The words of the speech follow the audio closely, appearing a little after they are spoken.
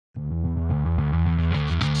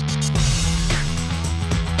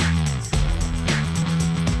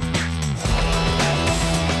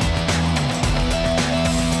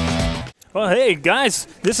Well, hey, guys,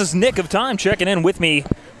 this is Nick of Time checking in with me.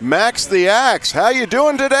 Max the Axe. How you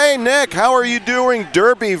doing today, Nick? How are you doing,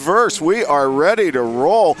 Derbyverse? We are ready to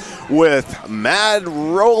roll with Mad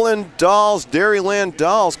Rollin Dolls, Dairyland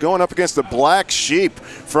Dolls, going up against the Black Sheep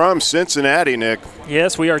from Cincinnati, Nick.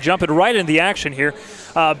 Yes, we are jumping right into the action here.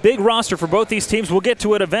 Big roster for both these teams. We'll get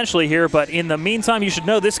to it eventually here, but in the meantime, you should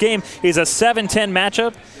know this game is a 7-10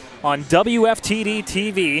 matchup on WFTD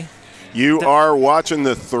TV. You are watching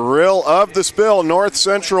the thrill of the spill North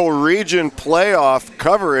Central Region playoff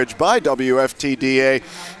coverage by WFTDA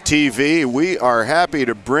TV. We are happy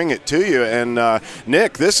to bring it to you. And,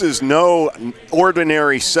 Nick, this is no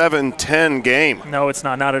ordinary 7-10 game. No, it's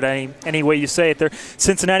not. Not at any way you say it there.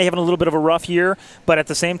 Cincinnati having a little bit of a rough year, but at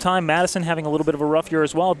the same time, Madison having a little bit of a rough year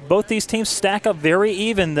as well. Both these teams stack up very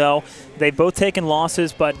even, though. They've both taken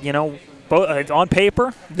losses, but, you know, on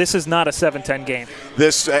paper, this is not a 7-10 game.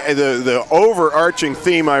 This the overarching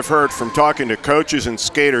theme I've heard from talking to coaches and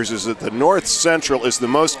skaters is that the North Central is the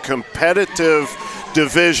most competitive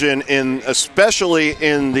division, especially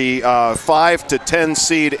in the 5 to 10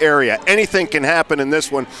 seed area. Anything can happen in this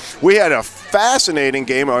one. We had a fascinating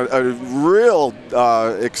game, a real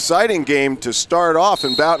exciting game to start off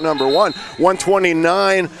in bout number one.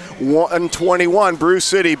 129-121. Brew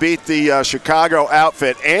City beat the Chicago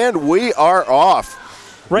outfit, and we are off.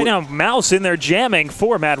 Right now, Mouse in there jamming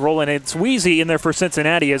for Mad Rollin. It's Wheezy in there for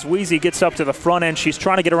Cincinnati as Wheezy gets up to the front end. She's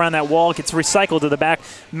trying to get around that wall, gets recycled to the back.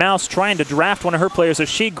 Mouse trying to draft one of her players as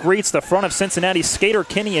she greets the front of Cincinnati skater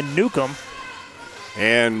Kenny and Newcomb.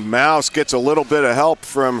 And Mouse gets a little bit of help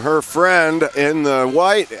from her friend in the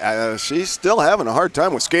white. She's still having a hard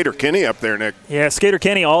time with Skater Kenny up there, Nick. Yeah, Skater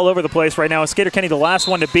Kenny all over the place right now. Skater Kenny the last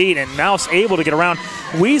one to beat, and Mouse able to get around.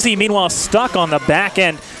 Wheezy, meanwhile, stuck on the back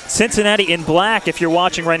end. Cincinnati in black, if you're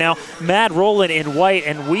watching right now. Mad Rollin in white,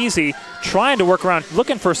 and Wheezy trying to work around,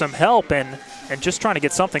 looking for some help and just trying to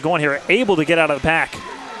get something going here. Able to get out of the pack.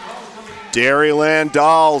 Dairyland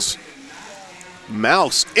Dolls.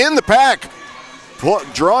 Mouse in the pack.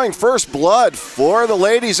 Drawing first blood for the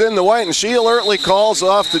ladies in the white, and she alertly calls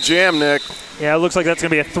off the jam, Nick. Yeah, it looks like that's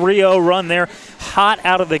going to be a 3-0 run there, hot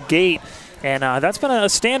out of the gate. And that's been a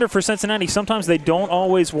standard for Cincinnati. Sometimes they don't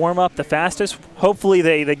always warm up the fastest. Hopefully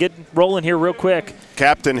they get rolling here real quick.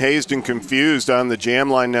 Captain Hazen confused on the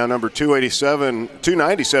jam line now, number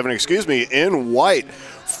 297, in white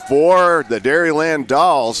for the Dairyland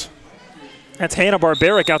Dolls. That's Hannah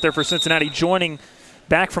Barbaric out there for Cincinnati joining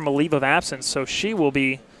back from a leave of absence, so she will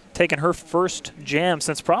be taking her first jam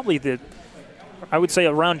since probably I would say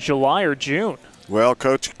around July or June. Well,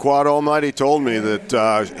 Coach Quad Almighty told me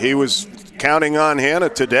that he was counting on Hannah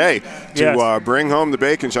today to bring home the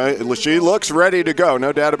bacon. She looks ready to go,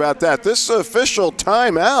 no doubt about that. This official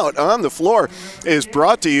timeout on the floor is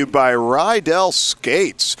brought to you by Rydell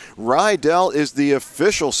Skates. Rydell is the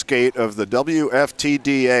official skate of the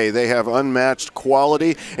WFTDA. They have unmatched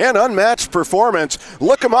quality and unmatched performance.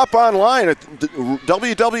 Look them up online at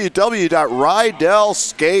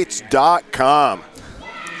www.rydellskates.com.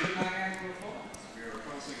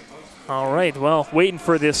 All right, well, waiting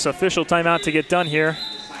for this official timeout to get done here.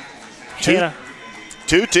 Two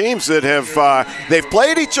teams that have they've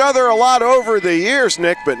played each other a lot over the years,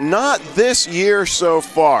 Nick, but not this year so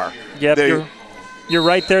far. Yep, you're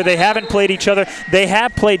right there. They haven't played each other. They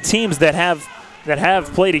have played teams that have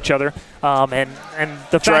played each other. And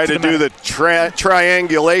the try to do the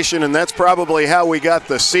triangulation, and that's probably how we got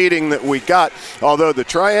the seeding that we got. Although the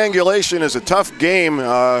triangulation is a tough game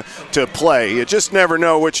to play. You just never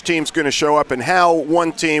know which team's going to show up and how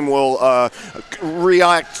one team will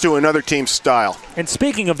react to another team's style. And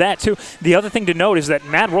speaking of that, too, the other thing to note is that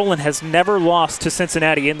Mad Rollin has never lost to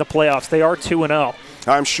Cincinnati in the playoffs. They are 2-0.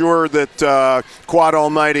 I'm sure that Quad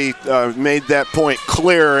Almighty made that point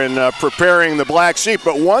clear in preparing the Black Sheep.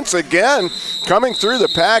 But once again, coming through the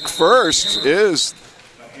pack first is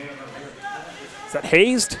that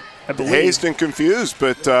Hazed? I believe. Hazed and confused,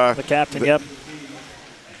 but the captain, yep.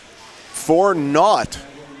 4-0.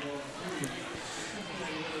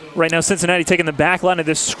 Right now, Cincinnati taking the back line of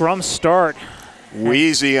this scrum start.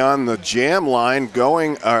 Wheezy on the jam line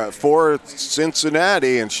going for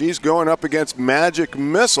Cincinnati, and she's going up against Magic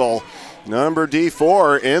Missile, number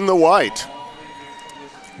D4 in the white.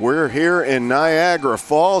 We're here in Niagara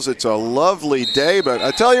Falls. It's a lovely day, but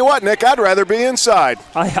I tell you what, Nick, I'd rather be inside.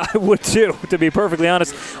 I would too, to be perfectly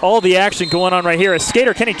honest. All the action going on right here. As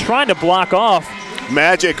Skater Kenny trying to block off.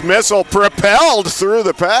 Magic Missile propelled through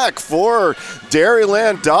the pack for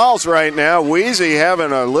Dairyland Dolls right now. Wheezy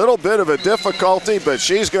having a little bit of a difficulty, but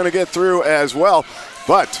she's going to get through as well.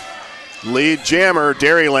 But lead jammer,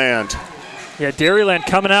 Dairyland. Yeah, Dairyland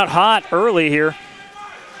coming out hot early here.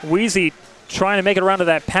 Wheezy trying to make it around to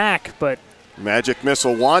that pack, but Magic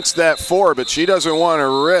Missile wants that 4, but she doesn't want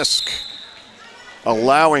to risk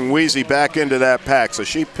allowing Wheezy back into that pack. So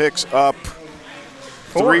she picks up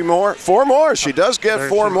 4 more. She does get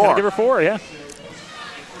 4 more. Give her 4, yeah.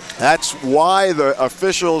 That's why the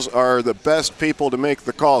officials are the best people to make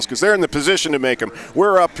the calls, because they're in the position to make them.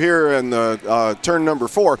 We're up here in the turn number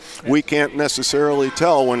 4. We can't necessarily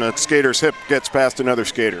tell when a skater's hip gets past another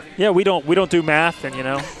skater. Yeah, we don't do math, and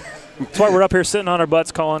that's why we're up here sitting on our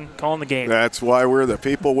butts calling the game. That's why we're the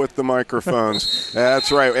people with the microphones.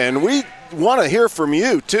 That's right. And we want to hear from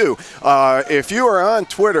you, too. If you are on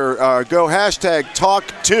Twitter, go hashtag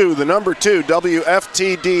 #talk2, the number 2,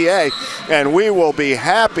 WFTDA, and we will be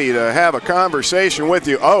happy to have a conversation with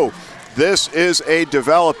you. Oh, this is a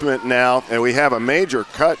development now, and we have a major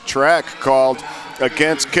cut track called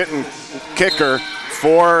against Kitten Kicker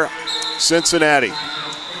for Cincinnati.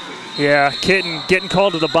 Yeah, Kitten getting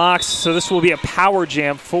called to the box, so this will be a power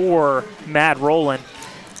jam for Matt Rollin.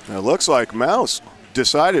 It looks like Mouse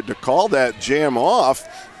decided to call that jam off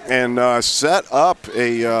and set up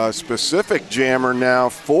a specific jammer now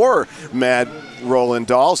for Mad Rollin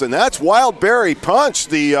Dolls, and that's Wildberry Punch,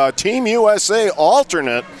 the Team USA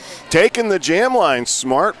alternate, taking the jam line.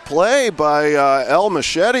 Smart play by El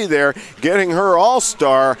Machete there, getting her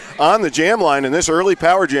all-star on the jam line in this early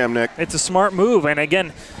power jam, Nick. It's a smart move, and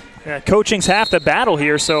again, coaching's half the battle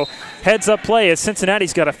here, so heads-up play as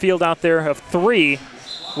Cincinnati's got a field out there of 3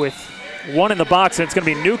 with 1 in the box, and it's going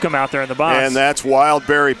to be Newcomb out there in the box. And that's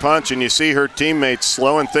Wildberry Punch, and you see her teammates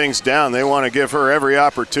slowing things down. They want to give her every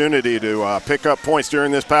opportunity to pick up points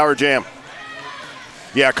during this power jam.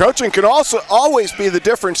 Yeah, coaching can also always be the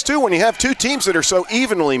difference, too, when you have 2 teams that are so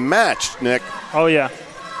evenly matched, Nick. Oh, yeah.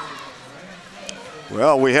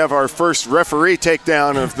 Well, we have our first referee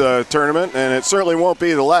takedown of the tournament, and it certainly won't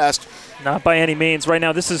be the last. Not by any means. Right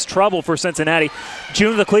now, this is trouble for Cincinnati.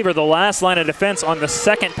 June the Cleaver, the last line of defense on the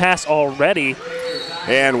second pass already.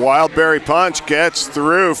 And Wildberry Punch gets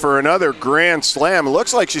through for another grand slam. It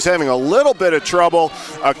looks like she's having a little bit of trouble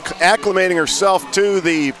acclimating herself to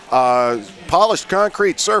the polished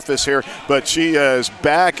concrete surface here, but she is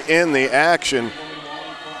back in the action.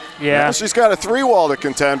 Yeah. Well, she's got a 3-wall to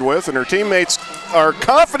contend with, and her teammates are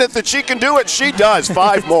confident that she can do it. She does.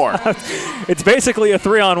 5 more. It's basically a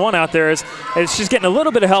 3-on-1 out there as she's getting a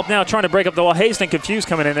little bit of help now trying to break up the wall. Hasting Confused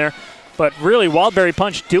coming in there, but really Wildberry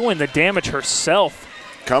Punch doing the damage herself.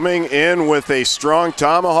 Coming in with a strong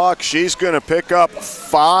tomahawk, she's going to pick up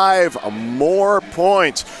 5 more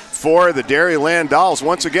points for the Dairyland Dolls.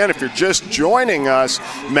 Once again, if you're just joining us,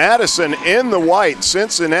 Madison in the white,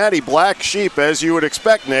 Cincinnati black sheep, as you would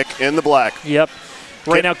expect, Nick, in the black. Yep.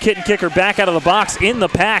 Right now, Kitten Kicker back out of the box in the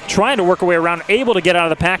pack, trying to work her way around, able to get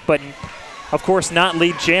out of the pack, but of course not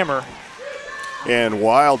lead jammer. And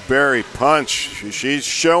Wildberry Punch, she's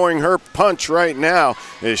showing her punch right now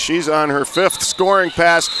as she's on her 5th scoring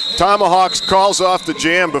pass. Tomahawks calls off the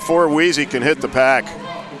jam before Wheezy can hit the pack.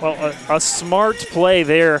 Well, a smart play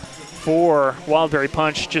there for Wildberry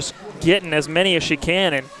Punch, just getting as many as she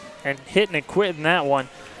can and hitting and quitting that one.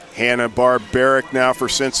 Hannah Barbaric now for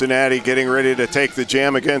Cincinnati, getting ready to take the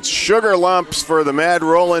jam against Sugar Lumps for the Mad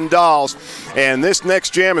Rollin Dolls. And this next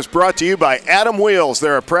jam is brought to you by Adam Wheels.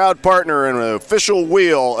 They're a proud partner and an official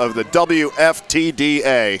wheel of the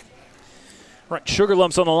WFTDA. Right, Sugar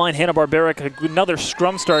Lumps on the line, Hanna-Barbera, another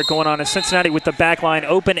scrum start going on in Cincinnati with the back line,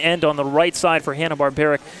 open end on the right side for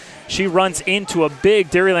Hanna-Barbera. She runs into a big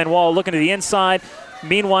Dairyland wall looking to the inside.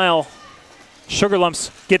 Meanwhile, Sugar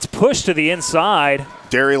Lumps gets pushed to the inside.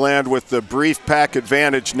 Dairyland with the brief pack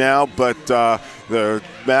advantage now, but the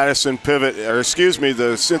Madison pivot, or excuse me,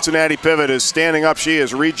 the Cincinnati pivot is standing up. She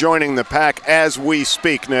is rejoining the pack as we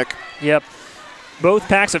speak, Nick. Yep, both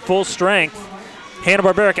packs at full strength.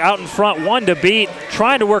 Hanna-Barbera out in front, 1 to beat,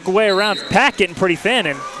 trying to work her way around. Pack getting pretty thin,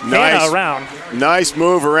 and Hannah around. Nice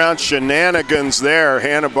move around shenanigans there.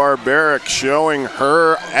 Hanna-Barbera showing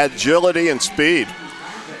her agility and speed.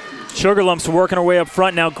 Sugar Lumps working her way up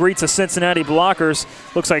front now, greets the Cincinnati blockers.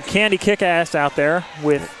 Looks like Candy Kickass out there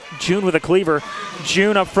with June with a cleaver.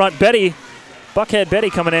 June up front, Betty, Buckhead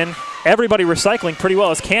Betty coming in. Everybody recycling pretty well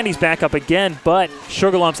as Candy's back up again, but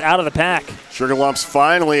Sugar Lumps out of the pack. Sugar Lumps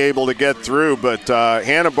finally able to get through, but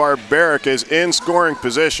Hanna-Barbera is in scoring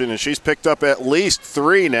position, and she's picked up at least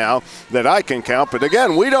 3 now that I can count. But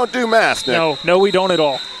again, we don't do math, Nick. No, we don't at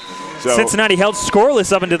all. So Cincinnati held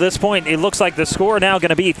scoreless up until this point. It looks like the score now going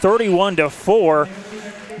to be 31-4.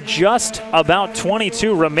 Just about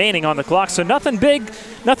 22 remaining on the clock. So nothing big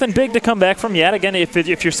to come back from yet. Again,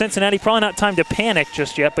 if you're Cincinnati, probably not time to panic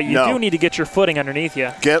just yet, but you do need to get your footing underneath you.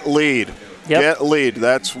 Get lead. get a lead.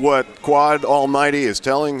 That's what Quad Almighty is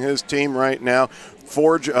telling his team right now.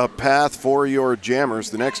 Forge a path for your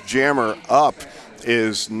jammers. The next jammer up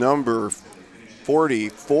is number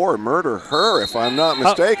 44, Murder Her, if I'm not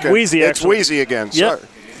mistaken. Wheezy, it's Wheezy again. Yep. Sorry.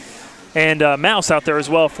 And Mouse out there as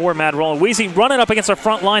well for Mad Rollin. Wheezy running up against our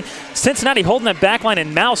front line. Cincinnati holding that back line,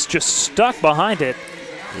 and Mouse just stuck behind it.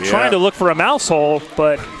 Yeah. Trying to look for a mouse hole,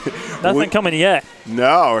 but nothing coming yet.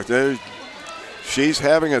 No, she's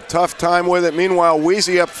having a tough time with it. Meanwhile,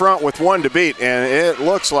 Wheezy up front with one to beat, and it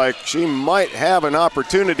looks like she might have an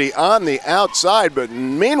opportunity on the outside. But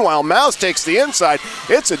meanwhile, Mouse takes the inside.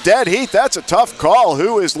 It's a dead heat. That's a tough call.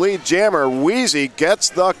 Who is lead jammer? Wheezy gets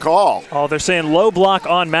the call. Oh, they're saying low block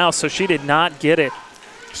on Mouse, so she did not get it.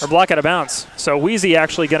 Or block out of bounds. So Wheezy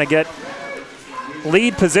actually going to get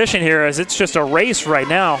lead position here, as it's just a race right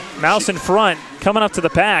now. Mouse in front, coming up to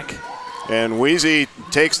the pack. And Wheezy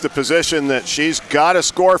takes the position that she's got to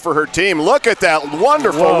score for her team. Look at that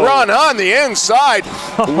wonderful run on the inside.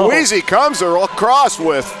 Wheezy comes across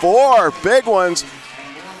with 4 big ones.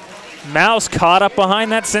 Mouse caught up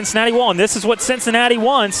behind that Cincinnati wall, and this is what Cincinnati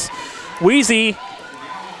wants. Wheezy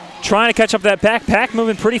trying to catch up that back. Pack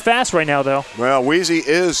moving pretty fast right now, though. Well, Wheezy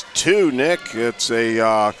is 2, Nick. It's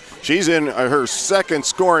a she's in her second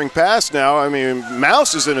scoring pass now. I mean,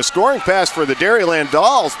 Mouse is in a scoring pass for the Dairyland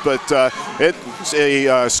Dolls, but it's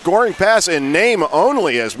a scoring pass in name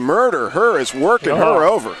only, as Murder Her is working her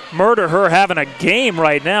over. Murder Her having a game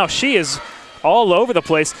right now. She is all over the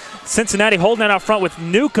place. Cincinnati holding it out front with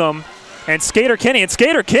Newcomb and Skater Kenny. And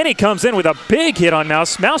Skater Kenny comes in with a big hit on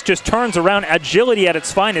Mouse. Mouse just turns around, agility at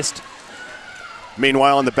its finest.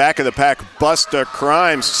 Meanwhile, in the back of the pack, Busta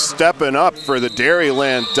Crimes stepping up for the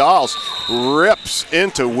Dairyland Dolls. Rips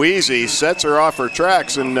into Wheezy, sets her off her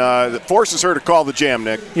tracks, and forces her to call the jam,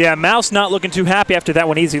 Nick. Yeah, Mouse not looking too happy after that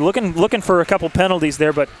one. Easy. Looking for a couple penalties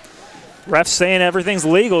there, but refs saying everything's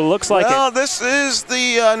legal. Looks like it. Well, this is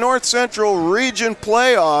the North Central Region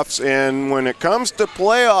playoffs, and when it comes to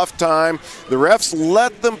playoff time, the refs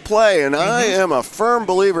let them play, and I am a firm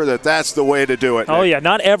believer that that's the way to do it, Nick. Oh yeah,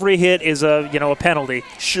 not every hit is a penalty.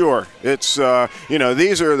 Sure, it's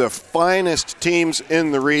these are the finest teams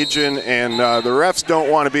in the region, and the refs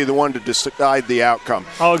don't want to be the one to decide the outcome.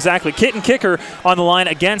 Oh, exactly. Kitten Kicker on the line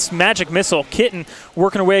against Magic Missile. Kitten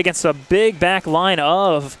working her way against a big back line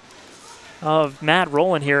of Mad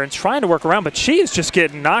Rollin here and trying to work around, but she is just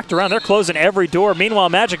getting knocked around. They're closing every door. Meanwhile,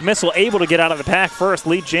 Magic Missile able to get out of the pack first,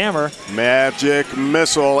 lead jammer. Magic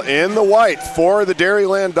Missile in the white for the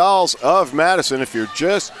Dairyland Dolls of Madison. If you're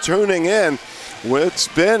just tuning in, it's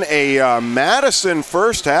been a Madison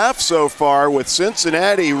first half so far, with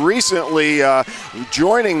Cincinnati recently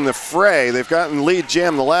joining the fray. They've gotten lead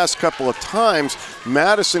jam the last couple of times.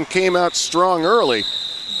 Madison came out strong early.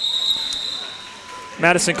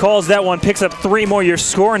 Madison calls that one, picks up 3 more. Your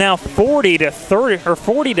score now 40-30 or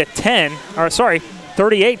 40-10. Or sorry,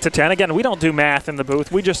 38-10. Again, we don't do math in the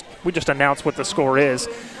booth. We just announce what the score is.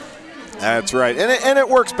 That's right, and it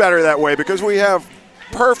works better that way because we have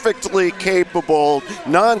perfectly capable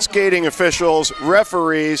non-skating officials,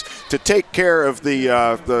 referees, to take care of the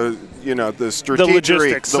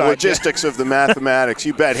logistics of the mathematics.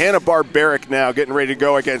 You bet. Hanna-Barbaric now getting ready to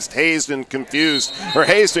go against Hazed and Contused.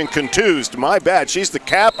 My bad. She's the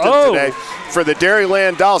captain today for the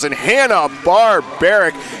Dairyland Dolls, and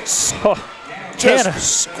Hanna-Barbaric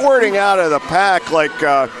just squirting out of the pack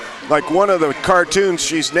like one of the cartoons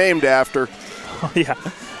she's named after. Oh, yeah.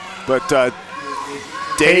 But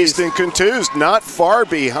Dazed and Contused not far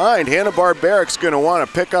behind. Hanna-Barbaric's going to want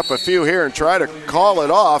to pick up a few here and try to call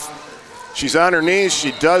it off. She's on her knees.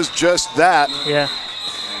 She does just that. Yeah.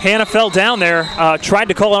 Hannah fell down there, tried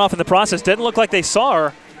to call it off in the process. Didn't look like they saw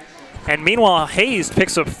her. And meanwhile, Hayes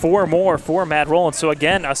picks up 4 more for Mad Rollin. So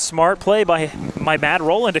again, a smart play by Mad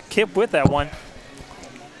Rollin to keep with that one.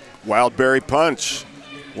 Wildberry Punch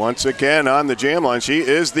once again on the jam line. She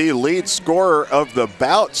is the lead scorer of the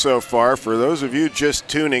bout so far. For those of you just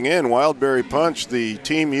tuning in, Wildberry Punch, the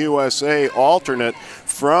Team USA alternate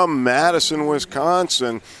from Madison,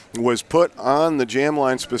 Wisconsin, was put on the jam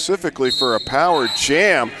line specifically for a power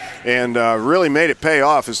jam and really made it pay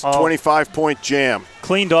off. It's a 25-point jam.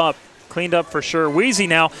 Cleaned up for sure. Wheezy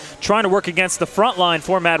now trying to work against the front line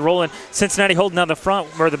for Mad Rollin. Cincinnati holding down the front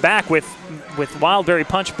or the back with Wildberry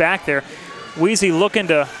Punch back there. Wheezy looking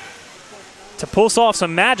to pull off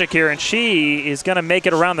some magic here, and she is going to make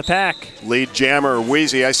it around the pack. Lead jammer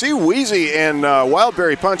Wheezy. I see Wheezy and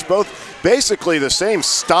Wildberry Punch both basically the same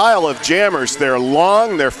style of jammers. They're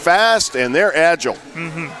long, they're fast, and they're agile.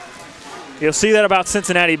 You'll see that about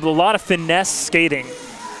Cincinnati. A lot of finesse skating.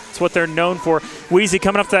 It's what they're known for. Wheezy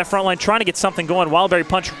coming up to that front line, trying to get something going. Wildberry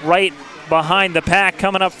Punch right behind the pack,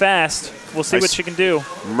 coming up fast. We'll see what she can do.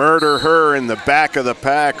 Murder her in the back of the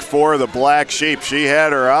pack for the Black Sheep. She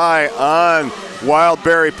had her eye on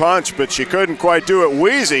Wildberry Punch, but she couldn't quite do it.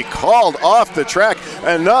 Wheezy called off the track.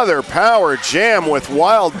 Another power jam with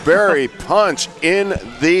Wildberry Punch in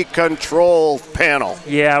the control panel.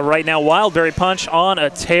 Yeah, right now Wildberry Punch on a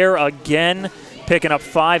tear again, picking up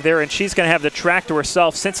 5 there, and she's going to have the track to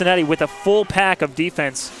herself. Cincinnati with a full pack of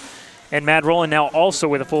defense, and Mad Rollin now also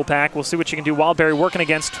with a full pack. We'll see what she can do. Wildberry working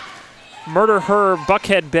against Murder Her,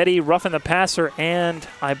 Buckhead Betty, Roughing the Passer, and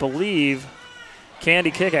I believe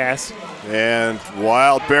Candy Kickass. And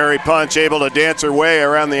Wildberry Punch able to dance her way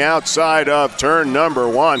around the outside of turn number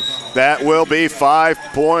 1. That will be 5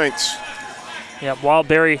 points. Yeah,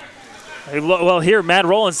 Wildberry. Well, here Mad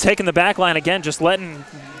Rollin's taking the back line again, just letting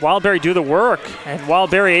Wildberry do the work. And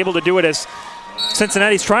Wildberry able to do it as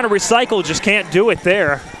Cincinnati's trying to recycle, just can't do it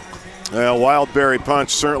there. Well, Wildberry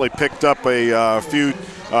Punch certainly picked up a few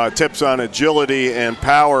tips on agility and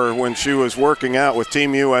power when she was working out with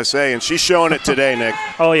Team USA, and she's showing it today, Nick.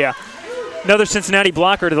 Oh, yeah. Another Cincinnati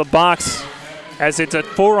blocker to the box as it's a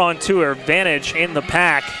 4-on-2 advantage in the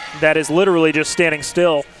pack that is literally just standing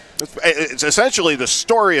still. It's essentially the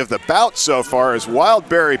story of the bout so far as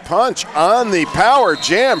Wildberry Punch on the power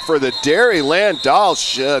jam for the Dairyland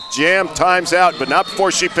Dolls. Jam times out, but not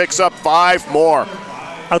before she picks up 5 more.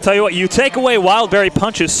 I'll tell you what, you take away Wildberry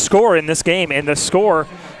Punch's score in this game, and the score,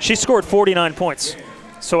 she scored 49 points.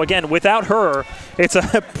 So again, without her, it's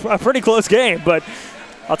a pretty close game, but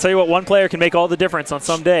I'll tell you what, one player can make all the difference on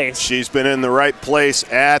some days. She's been in the right place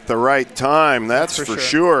at the right time, that's for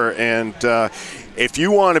sure. And if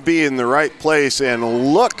you want to be in the right place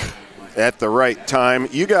and look at the right time,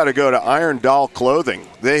 you got to go to Iron Doll Clothing.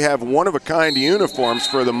 They have one-of-a-kind uniforms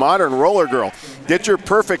for the modern roller girl. Get your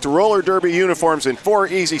perfect roller derby uniforms in 4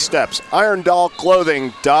 easy steps.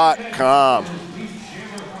 IronDollClothing.com.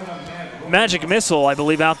 Magic Missile, I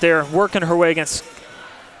believe, out there working her way against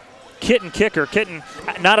Kitten Kicker. Kitten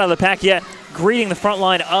not out of the pack yet, greeting the front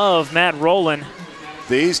line of Mad Rollin.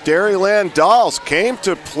 These Dairyland Dolls came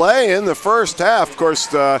to play in the first half. Of course,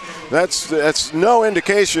 that's no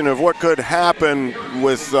indication of what could happen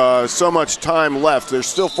with so much time left. There's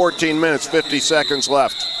still 14 minutes, 50 seconds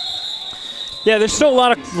left. Yeah, there's still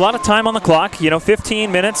a lot of time on the clock.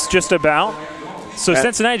 15 minutes just about. So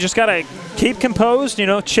Cincinnati just got to keep composed,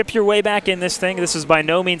 chip your way back in this thing. This is by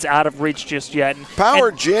no means out of reach just yet.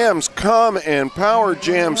 Power jams come and power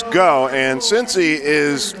jams go, and Cincy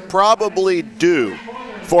is probably due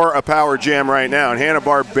for a power jam right now. And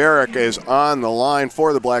Hanna-Barbera is on the line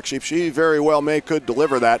for the Black Sheep. She very well could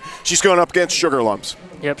deliver that. She's going up against Sugar Lumps.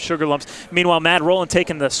 Yep, Sugar Lumps. Meanwhile, Mad Rollin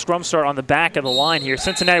taking the scrum start on the back of the line here.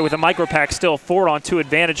 Cincinnati with a micro pack still 4-on-2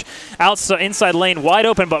 advantage. Outside, inside lane wide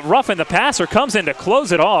open, but Roughing the Passer comes in to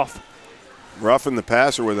close it off. Roughing the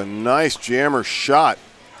Passer with a nice jammer shot.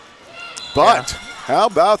 But how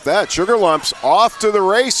about that? Sugar Lumps off to the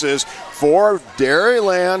races for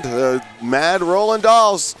Dairyland, Mad Rollin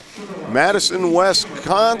Dolls. Madison,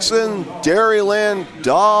 Wisconsin, Dairyland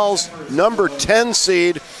Dolls, number 10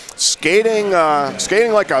 seed. Skating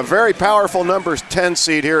like a very powerful number 10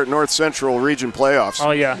 seed here at North Central Region Playoffs.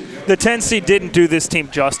 Oh, yeah. The 10 seed didn't do this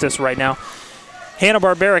team justice right now.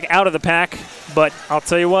 Hanna-Barbera out of the pack, but I'll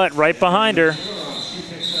tell you what, right behind her,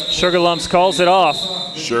 Sugar Lumps calls it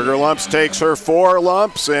off. Sugar Lumps takes her 4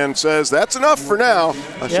 lumps and says, that's enough for now.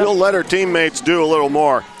 She'll let her teammates do a little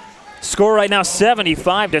more. Score right now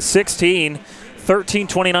 75-16,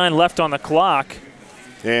 13:29 left on the clock.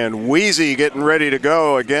 And Wheezy getting ready to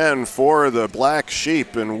go again for the Black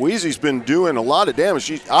Sheep. And Wheezy's been doing a lot of damage.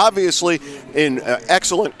 She's obviously in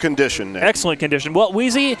excellent condition, Nick. Excellent condition. Well,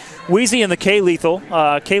 Wheezy and the K-Lethal,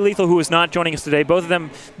 who is not joining us today, both of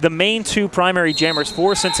them the main 2 primary jammers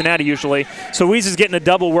for Cincinnati usually. So Wheezy's getting a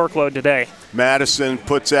double workload today. Madison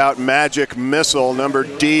puts out Magic Missile, number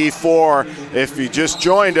D4. If you just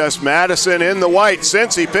joined us, Madison in the white.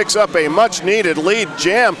 Cincy picks up a much-needed lead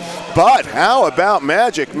jam. But how about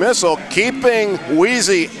Magic Missile keeping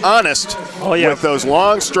Wheezy honest with those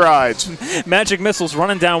long strides? Magic Missile's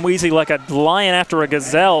running down Wheezy like a lion after a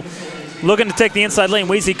gazelle. Looking to take the inside lane.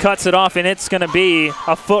 Wheezy cuts it off, and it's going to be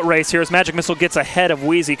a foot race here as Magic Missile gets ahead of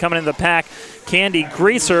Wheezy. Coming into the pack, Candy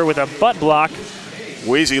Greaser with a butt block.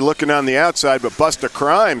 Wheezy looking on the outside, but Busta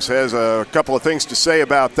Crimes has a couple of things to say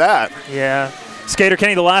about that. Yeah. Skater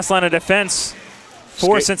Kenny, the last line of defense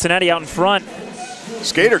for Cincinnati out in front.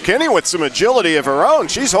 Skater Kenny with some agility of her own.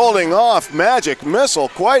 She's holding off Magic Missile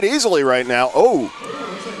quite easily right now. Oh.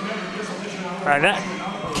 All right,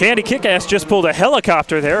 Candy Kickass just pulled a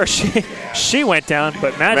helicopter there. She went down,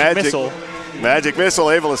 but Magic Missile Magic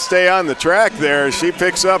Missile able to stay on the track there. She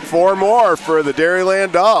picks up 4 more for the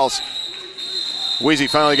Dairyland Dolls. Wheezy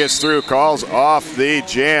finally gets through, calls off the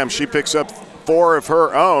jam. She picks up 4 of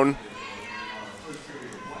her own.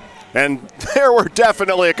 And there were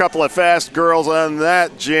definitely a couple of fast girls on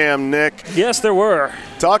that jam, Nick. Yes, there were.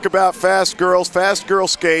 Talk about fast girls. Fast Girl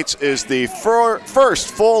Skates is the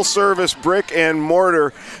first full-service brick and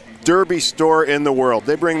mortar derby store in the world.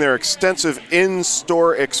 They bring their extensive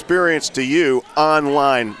in-store experience to you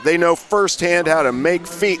online. They know firsthand how to make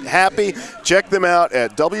feet happy. Check them out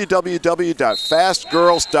at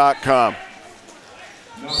www.fastgirls.com.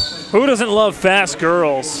 Who doesn't love fast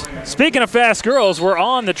girls? Speaking of fast girls, we're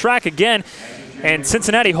on the track again, and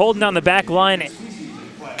Cincinnati holding down the back line.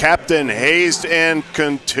 Captain hazed and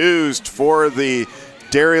contused for the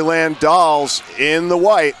Dairyland Dolls in the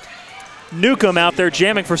white. Newcomb out there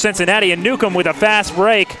jamming for Cincinnati, and Newcomb with a fast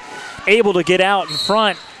break, able to get out in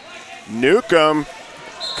front. Newcomb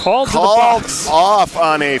called to the box. Off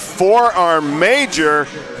on a forearm major,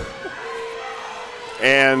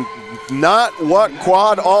 and not what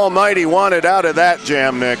Quad Almighty wanted out of that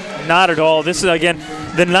jam, Nick. Not at all. This is, again,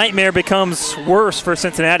 the nightmare becomes worse for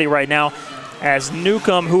Cincinnati right now, as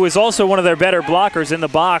Newcomb, who is also one of their better blockers in the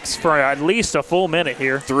box for at least a full minute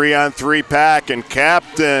here. 3-on-3 pack, and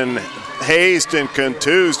Captain hazed and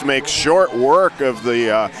contused makes short work of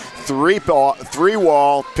the three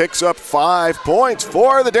wall, picks up 5 points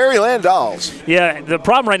for the Dairyland Dolls. Yeah, the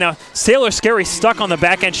problem right now, Sailor Scary stuck on the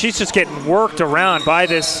back end. She's just getting worked around by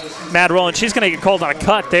this Mad Rollin. She's going to get called on a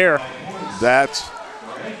cut there. That's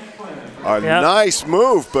a nice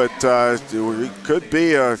move, but it could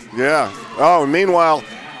be a, yeah. Oh, meanwhile,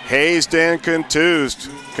 hazed and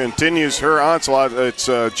contused continues her onslaught. It's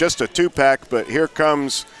just a 2-pack, but here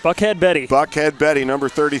comes Buckhead Betty. Buckhead Betty, number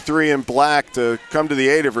 33 in black, to come to the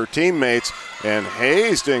aid of her teammates, and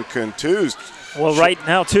hazed and contused. Well, right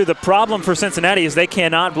now, too, the problem for Cincinnati is they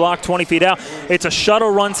cannot block 20 feet out. It's a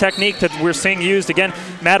shuttle run technique that we're seeing used. Again,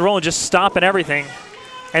 Mad Rollin just stopping everything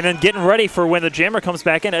and then getting ready for when the jammer comes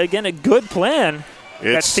back in. Again, a good plan.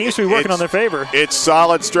 That seems to be working on their favor. It's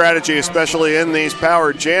solid strategy, especially in these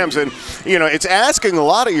powered jams. And, you know, it's asking a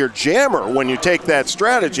lot of your jammer when you take that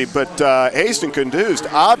strategy. But hazed and contused,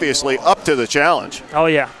 obviously up to the challenge. Oh,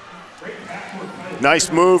 yeah.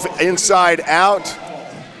 Nice move inside out.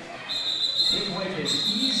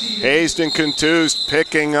 Hazed and contused,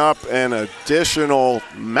 picking up an additional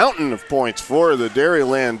mountain of points for the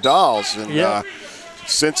Dairyland Dolls. And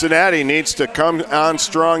Cincinnati needs to come on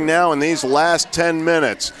strong now in these last 10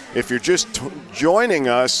 minutes. If you're just joining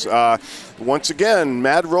us, once again,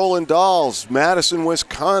 Mad Rollin Dolls, Madison,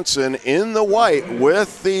 Wisconsin, in the white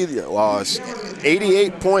with the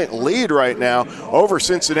 88-point lead right now over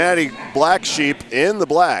Cincinnati Black Sheep in the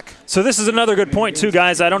black. So this is another good point, too,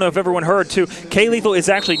 guys. I don't know if everyone heard, too. K-Lethal is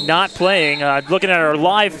actually not playing. Looking at our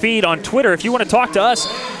live feed on Twitter, if you want to talk to us,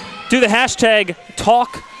 do the hashtag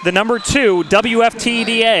 #2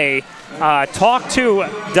 WFTDA. Talk to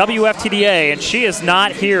WFTDA, and she is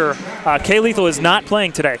not here. K-Lethal is not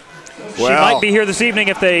playing today. She might be here this evening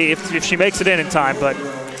if she makes it in time. But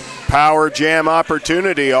power jam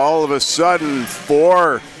opportunity all of a sudden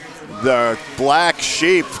for the Black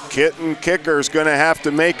Sheep. Kitten Kicker's going to have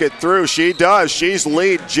to make it through. She does. She's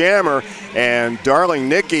lead jammer, and Darling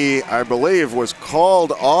Nikki, I believe, was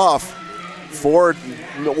called off for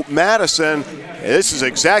Madison. This is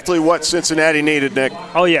exactly what Cincinnati needed, Nick.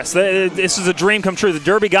 Oh, yes. This is a dream come true. The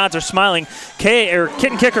Derby gods are smiling.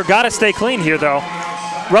 Kitten Kicker got to stay clean here, though.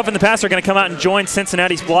 Ruff and the Pass are going to come out and join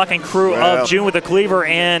Cincinnati's blocking crew of June with the Cleaver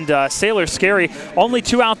and Sailor Scary. Only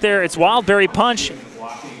 2 out there. It's Wildberry Punch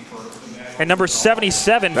and number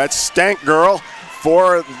 77. That's Stank Girl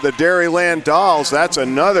for the Dairyland Dolls. That's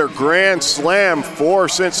another grand slam for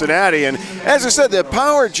Cincinnati. And as I said, the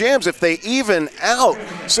power jams, if they even out,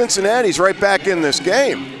 Cincinnati's right back in this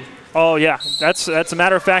game. Oh, yeah. That's a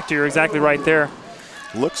matter of fact. You're exactly right there.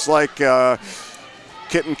 Looks like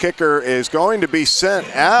Kitten Kicker is going to be sent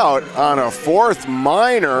out on a 4th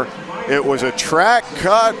minor. It was a track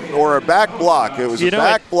cut or a back block. It was a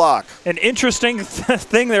back block. An interesting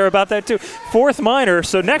thing there about that, too. 4th minor,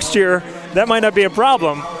 so next year that might not be a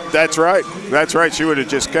problem. That's right. That's right. She would have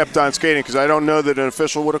just kept on skating, because I don't know that an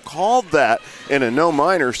official would have called that in a no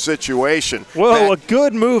minor situation. Whoa, a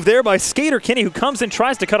good move there by Skater Kinney, who comes and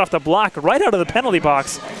tries to cut off the block right out of the penalty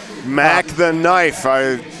box. Mac the Knife.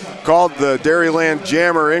 I called the Dairyland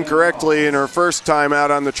jammer incorrectly in her first time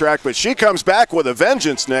out on the track, but she comes back with a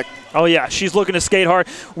vengeance, Nick. Oh, yeah. She's looking to skate hard,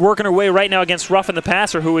 working her way right now against Ruff and the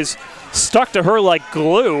Passer, who is stuck to her like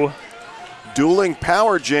glue. dueling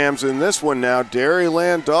power jams in this one now.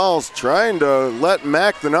 Dairyland Dolls trying to let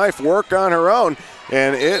Mac the Knife work on her own,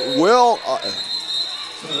 and it will.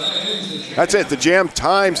 That's it. The jam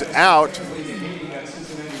time's out.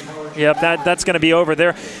 Yep, that's going to be over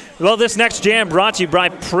there. Well, this next jam brought to you by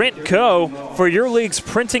Print Co. For your league's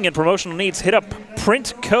printing and promotional needs, hit up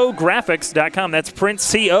printcographics.com. That's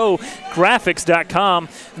printcographics.com.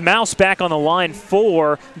 Mouse back on the line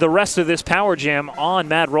for the rest of this power jam on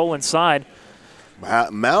Matt Rollin's side.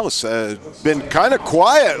 Mouse has been kind of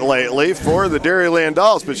quiet lately for the Dairyland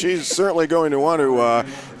Dolls, but she's certainly going to want to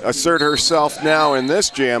assert herself now in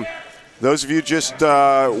this jam. Those of you just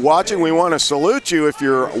watching, we want to salute you if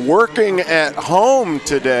you're working at home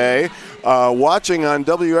today, watching on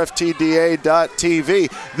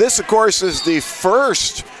WFTDA.tv. This, of course, is the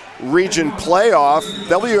first region playoff.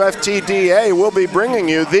 WFTDA will be bringing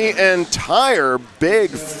you the entire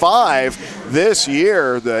Big Five this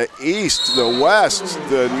year, the East, the West,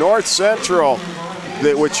 the North Central,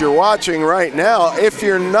 which you're watching right now. If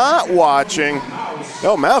you're not watching,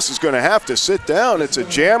 no, Mouse is going to have to sit down. It's a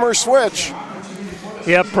jammer switch.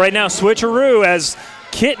 Yep, right now switcheroo as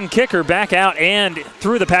Kitten Kicker back out and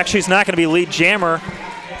through the pack. She's not going to be lead jammer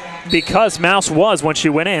because Mouse was when she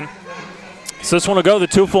went in. So this one will go the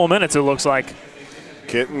 2 full minutes, it looks like.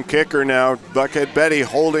 Kitten Kicker now, Buckhead Betty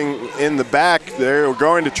holding in the back. They're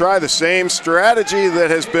going to try the same strategy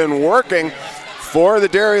that has been working for the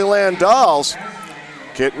Dairyland Dolls.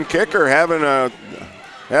 Kitten Kicker having a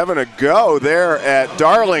go there at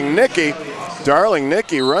Darling Nikki. Darling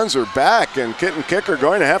Nikki runs her back, and Kitten Kicker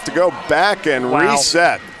going to have to go back and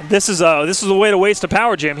reset. This is a way to waste a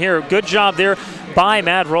power jam here. Good job there by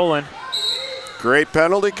Matt Rollin. Great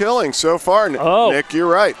penalty killing so far, Nick. You're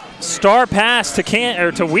right. Star pass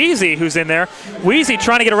to Wheezy, who's in there. Wheezy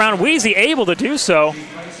trying to get around. Wheezy able to do so.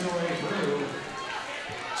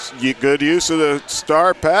 Good use of the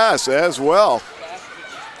star pass as well.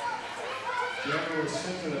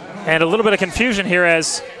 And a little bit of confusion here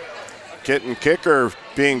as Kitten Kicker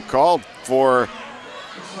being called for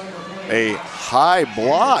a high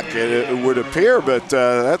block, it would appear, but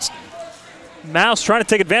that's Mouse trying to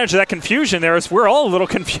take advantage of that confusion there. As we're all a little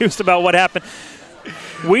confused about what happened.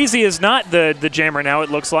 Wheezy is not the jammer now,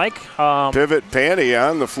 it looks like. Pivot panty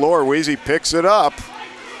on the floor. Wheezy picks it up.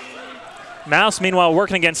 Mouse, meanwhile,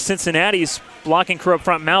 working against Cincinnati's blocking crew up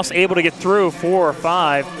front. Mouse able to get through 4 or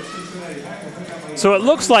 5. So it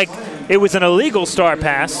looks like it was an illegal star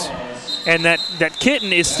pass, and that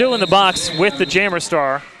Kitten is still in the box with the jammer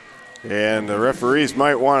star. And the referees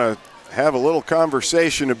might want to have a little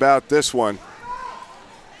conversation about this one.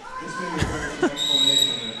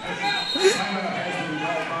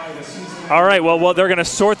 All right, well, they're going to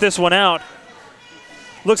sort this one out.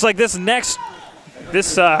 Looks like this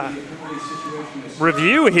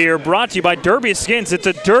review here brought to you by Derby Skins. It's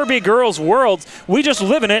a Derby Girls world. We just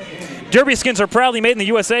live in it. Derby Skins are proudly made in the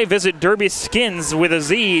USA. Visit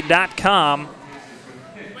derbyskins.com.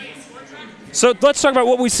 So let's talk about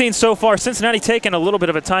what we've seen so far. Cincinnati taking a little bit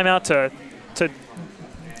of a timeout to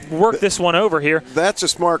work this one over here. That's a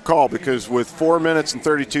smart call, because with 4 minutes and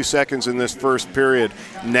 32 seconds in this first period,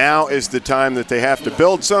 now is the time that they have to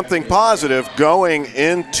build something positive going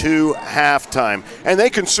into halftime. And they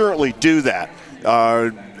can certainly do that.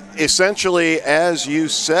 Essentially, as you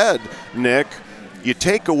said, Nick, you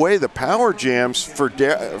take away the power jams for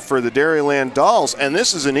the Dairyland Dolls, and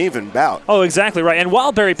this is an even bout. Oh, exactly right. And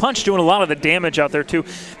Wildberry Punch doing a lot of the damage out there, too.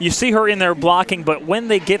 You see her in there blocking, but when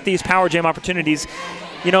they get these power jam opportunities,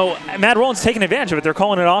 you know, Matt Rollin's taking advantage of it. They're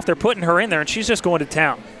calling it off. They're putting her in there, and she's just going to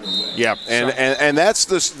town. Yeah, and that's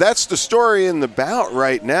the story in the bout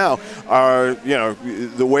right now. You know,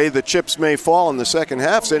 the way the chips may fall in the second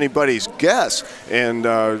half is anybody's guess, and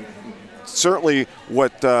certainly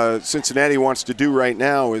what Cincinnati wants to do right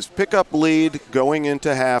now is pick up lead going into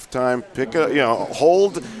halftime.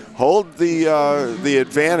 Hold the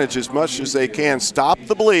advantage as much as they can. Stop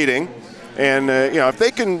the bleeding. And, you know, if they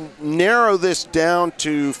can narrow this down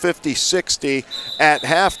to 50-60 at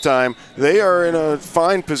halftime, they are in a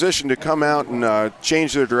fine position to come out and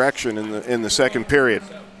change their direction in the second period.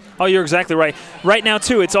 Oh, you're exactly right. Right now,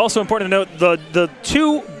 too, it's also important to note the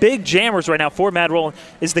two big jammers right now for Matt Rollin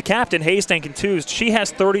is the captain, Hayes Stankin-Twos. She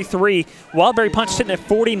has 33. Wildberry Punch sitting at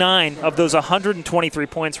 49 of those 123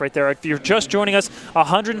 points right there. If you're just joining us,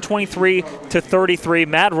 123-33.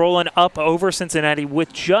 Matt Rollin up over Cincinnati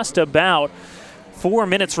with just about 4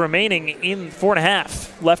 minutes remaining in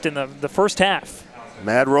 4.5 left in the first half.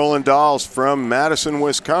 Matt Rollin Dolls from Madison,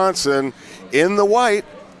 Wisconsin in the white.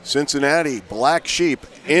 Cincinnati Black Sheep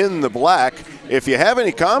in the black. If you have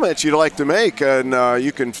any comments you'd like to make, and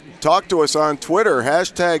you can talk to us on Twitter.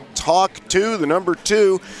 Hashtag Talk2, the number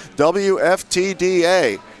 2,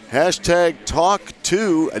 WFTDA. Hashtag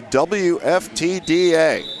Talk2,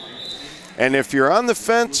 WFTDA. And if you're on the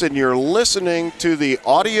fence and you're listening to the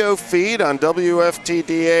audio feed on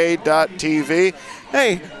WFTDA.tv,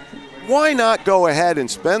 hey, why not go ahead and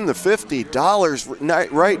spend the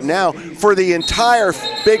 $50 right now for the entire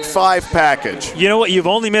Big 5 package? You know what? You've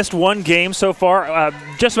only missed one game so far,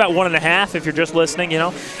 just about 1.5 if you're just listening, you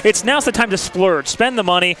know. Now's the time to splurge. Spend the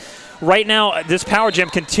money. Right now, this Power Jam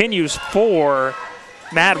continues for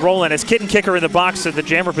Matt Rollin as Kitten Kicker in the box at the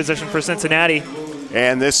jammer position for Cincinnati.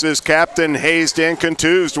 And this is Captain Hazed and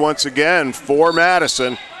Contused once again for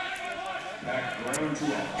Madison.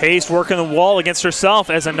 Hayes working the wall against herself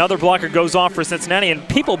as another blocker goes off for Cincinnati, and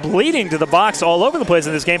people bleeding to the box all over the place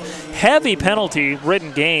in this game. Heavy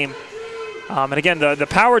penalty-ridden game. And again, the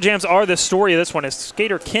Power Jams are the story of this one as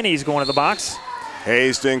Skater Kinney's going to the box.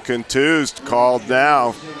 Hazed and Contused called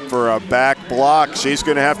now for a back block. She's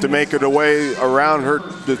going to have to make it away around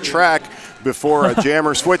the track before a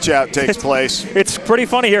jammer switch out takes place. It's pretty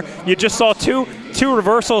funny here. You just saw two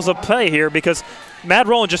reversals of play here because Matt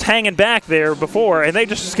Rollin just hanging back there before, and they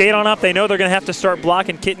just skate on up. They know they're going to have to start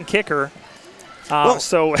blocking Kitten Kicker.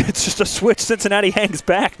 So it's just a switch. Cincinnati hangs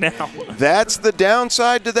back now. That's the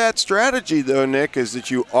downside to that strategy, though, Nick, is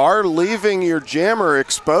that you are leaving your jammer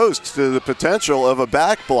exposed to the potential of a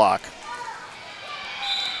back block.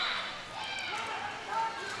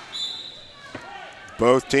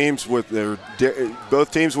 Both teams with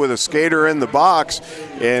a skater in the box,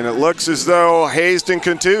 and it looks as though Hazed and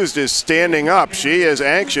Contused is standing up. She is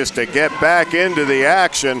anxious to get back into the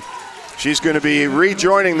action. She's going to be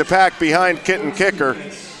rejoining the pack behind Kitten Kicker.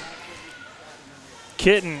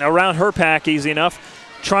 Kitten around her pack easy enough,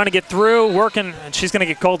 trying to get through, working, and she's going to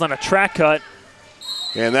get called on a track cut.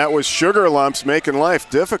 And that was Sugar Lumps making life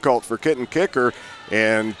difficult for Kitten Kicker,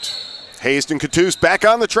 and Hazed and Contused back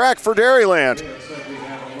on the track for Dairyland.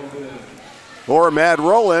 Or Mad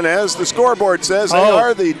Rollin, as the scoreboard says, they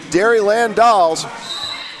are the Dairyland Dolls.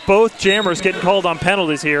 Both jammers getting called on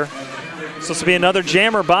penalties here. So this will be another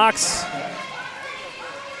jammer box.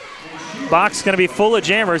 Box going to be full of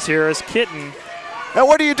jammers here as Kitten. Now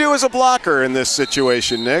what do you do as a blocker in this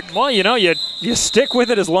situation, Nick? Well, you know, you stick with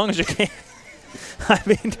it as long as you can. I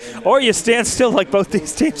mean, or you stand still like both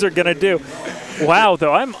these teams are going to do. Wow,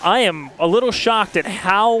 though, I am a little shocked at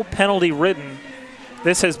how penalty-ridden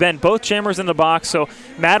this has been. Both jammers in the box, so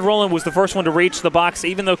Mad Rollin was the first one to reach the box,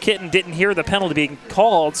 even though Kitten didn't hear the penalty being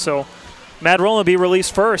called, so Mad Rollin will be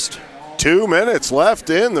released first. 2 minutes left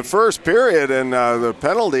in the first period, and the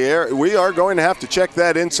penalty area, we are going to have to check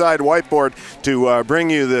that inside whiteboard to bring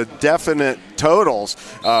you the definite totals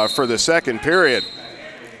for the second period.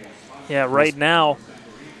 Yeah, right now.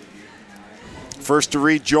 First to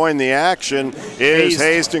rejoin the action is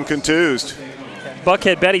Hazed and Contused.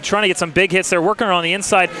 Buckhead Betty trying to get some big hits there, working her on the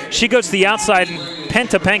inside. She goes to the outside, and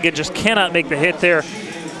Pentapenga just cannot make the hit there.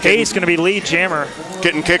 Hayes going to be lead jammer.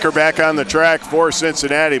 Kitten Kicker back on the track for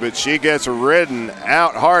Cincinnati, but she gets ridden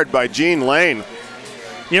out hard by Jean Lane.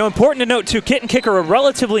 You know, important to note, too, Kitten Kicker are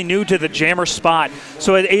relatively new to the jammer spot,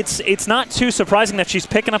 so it's not too surprising that she's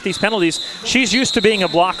picking up these penalties. She's used to being a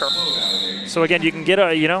blocker. So, again, you can get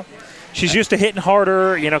a, you know, she's used to hitting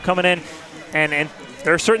harder, you know, coming in, and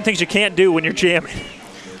there are certain things you can't do when you're jamming.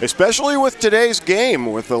 Especially with today's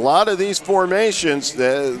game, with a lot of these formations,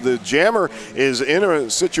 the jammer is in a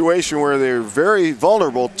situation where they're very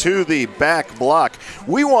vulnerable to the back block.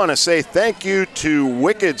 We want to say thank you to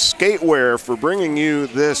Wicked Skatewear for bringing you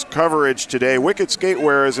this coverage today. Wicked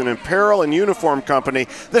Skatewear is an apparel and uniform company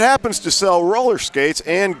that happens to sell roller skates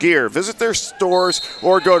and gear. Visit their stores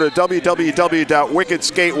or go to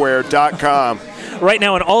www.wickedskatewear.com. Right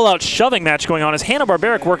now, an all-out shoving match going on as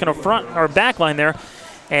Hanna-Barbera working a front or back line there.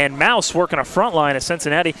 And Mouse working a front line at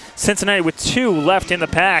Cincinnati. Cincinnati with 2 left in the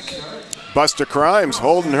pack. Busta Crimes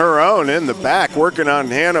holding her own in the back, working on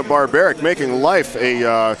Hanna-Barbera, making life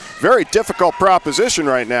a very difficult proposition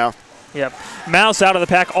right now. Yep. Mouse out of the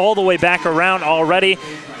pack all the way back around already.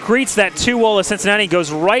 Greets that 2-wall of Cincinnati, goes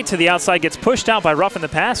right to the outside, gets pushed out by Ruffin the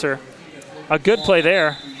passer. A good play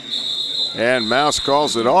there. And Mouse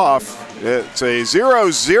calls it off. It's a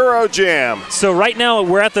 0-0 jam. So right now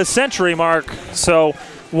we're at the century mark. So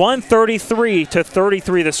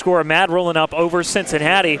 133-33 the score. Mad Rollin up over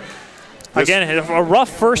Cincinnati. Again, a rough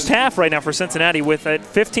first half right now for Cincinnati with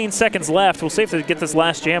 15 seconds left. We'll see if they get this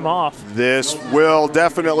last jam off. This will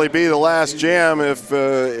definitely be the last jam if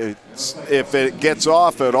it gets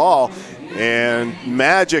off at all. And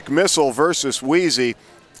Magic Missile versus Wheezy.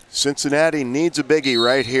 Cincinnati needs a biggie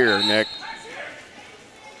right here, Nick.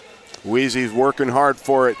 Wheezy's working hard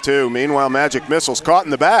for it, too. Meanwhile, Magic Missile's caught in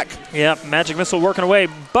the back. Yep, Magic Missile working away.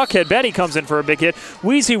 Buckhead Betty comes in for a big hit.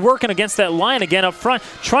 Wheezy working against that line again up front,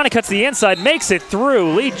 trying to cut to the inside, makes it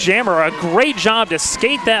through. Lead Jammer, a great job to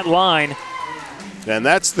skate that line. And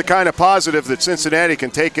that's the kind of positive that Cincinnati can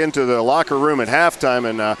take into the locker room at halftime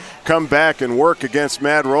and come back and work against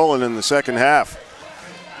Mad Rollin in the second half.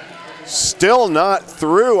 Still not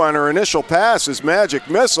through on her initial pass is Magic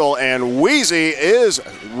Missile, and Wheezy is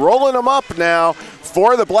rolling them up now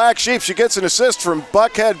for the Black Sheep. She gets an assist from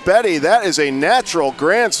Buckhead Betty. That is a natural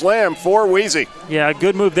grand slam for Wheezy. Yeah,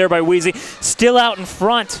 good move there by Wheezy. Still out in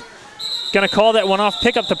front. Going to call that one off,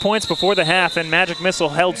 pick up the points before the half, and Magic Missile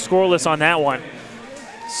held scoreless on that one.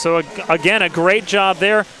 So again, a great job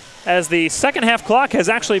there as the second half clock has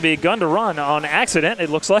actually begun to run on accident, it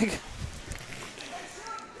looks like.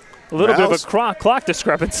 A little bit of a clock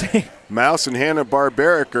discrepancy. Mouse and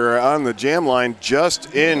Hanna-Barbaric are on the jam line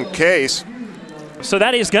just in case. So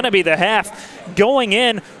that is going to be the half. Going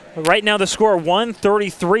in, right now the score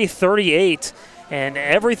 133-38. And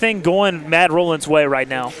everything going Mad Rollin's way right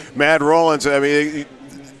now. Mad Rollin's, I mean,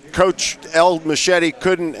 Coach El Machete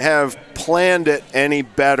couldn't have planned it any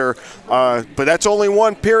better. But that's only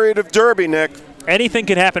one period of Derby, Nick. Anything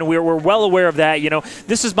can happen. We're well aware of that. You know,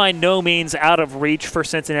 this is by no means out of reach for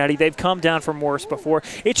Cincinnati. They've come down from worse before.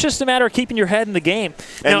 It's just a matter of keeping your head in the game.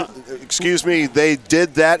 And, excuse me, they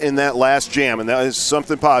did that in that last jam, and that is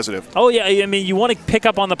something positive. Oh, yeah. I mean, you want to pick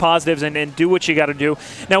up on the positives and do what you got to do.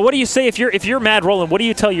 Now, what do you say if you're Mad Rollin? What do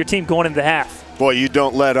you tell your team going into the half? Boy, you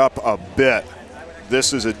don't let up a bit.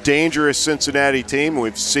 This is a dangerous Cincinnati team.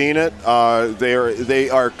 We've seen it. They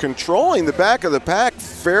are controlling the back of the pack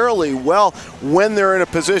fairly well when they're in a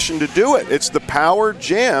position to do it. It's the power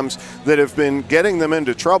jams that have been getting them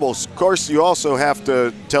into trouble. Of course, you also have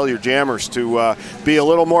to tell your jammers to be a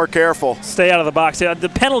little more careful. Stay out of the box. Yeah, the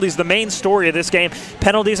penalties, the main story of this game,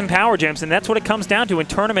 penalties and power jams, and that's what it comes down to. In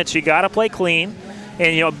tournaments, you got to play clean.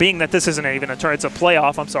 And, you know, being that this isn't even a tournament, it's a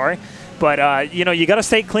playoff, I'm sorry. But, you know, you got to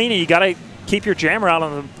stay clean and you got to keep your jammer out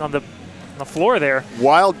on the floor there.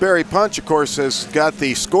 Wildberry Punch, of course, has got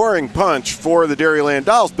the scoring punch for the Dairyland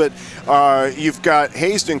Dolls, but you've got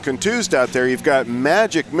Hazen Confused out there. You've got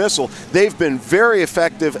Magic Missile. They've been very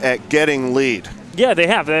effective at getting lead. Yeah, they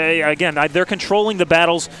have. Again, they're controlling the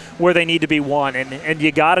battles where they need to be won, and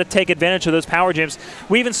you got to take advantage of those power jams.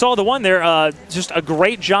 We even saw the one there, just a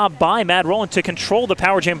great job by Mad Rollin to control the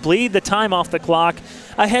power jam, bleed the time off the clock,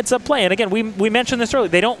 a heads-up play. And again, we mentioned this earlier.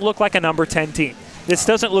 They don't look like a number 10 team. This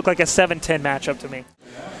doesn't look like a 7-10 matchup to me.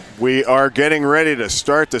 We are getting ready to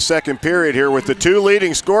start the second period here with the two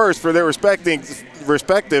leading scorers for their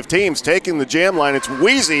respective teams taking the jam line. It's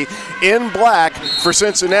Wheezy in black for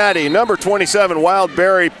Cincinnati. Number 27,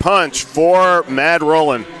 Wildberry Punch for Mad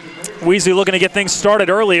Rollin. Wheezy looking to get things started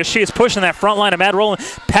early as she is pushing that front line of Mad Rollin.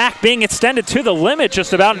 Pack being extended to the limit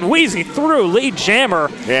just about, and Wheezy through lead jammer.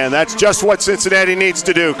 And that's just what Cincinnati needs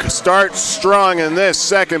to do. Start strong in this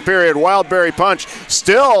second period. Wildberry Punch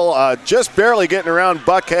still just barely getting around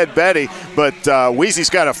Buckhead Betty, but Wheezy's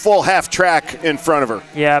got a full half track in front of her.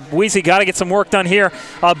 Yeah, Wheezy got to get some work done here.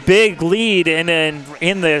 A big lead in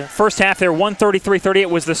the first half there, 133-38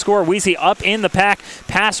 was the score. Wheezy up in the pack,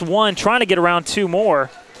 past one, trying to get around two more.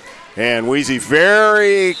 And Wheezy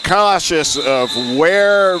very cautious of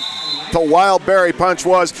where the Wildberry Punch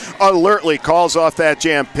was, alertly calls off that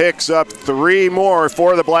jam, picks up three more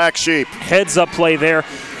for the Black Sheep. Heads up play there.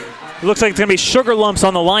 It looks like it's going to be Sugar Lumps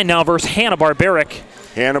on the line now versus Hanna-Barbaric.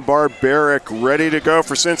 Hanna-Barbaric ready to go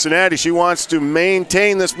for Cincinnati. She wants to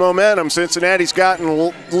maintain this momentum. Cincinnati's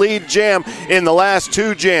gotten lead jam in the last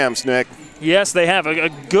two jams, Nick. Yes, they have. A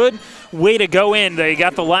good way to go in. They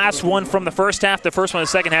got the last one from the first half, the first one in the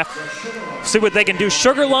second half. See what they can do.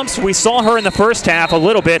 Sugar Lumps, we saw her in the first half a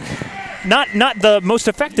little bit. Not the most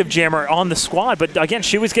effective jammer on the squad, but again,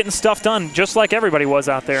 she was getting stuff done just like everybody was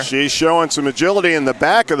out there. She's showing some agility in the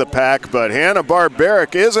back of the pack, but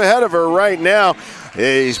Hanna-Barbaric is ahead of her right now.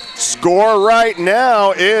 A score right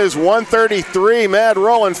now is 133, Mad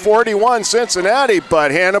Rollin 41, Cincinnati,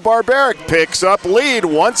 but Hanna-Barbaric picks up lead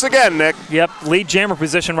once again, Nick. Yep, lead jammer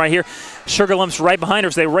position right here. Sugar Lumps right behind her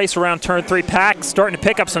as they race around turn three. Pack starting to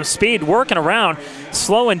pick up some speed, working around,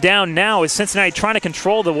 slowing down now as Cincinnati trying to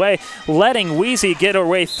control the way, letting Wheezy get her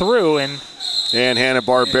way through, and And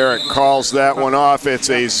Hanna-Barbera calls that one off. It's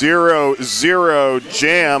a 0-0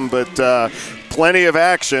 jam, but plenty of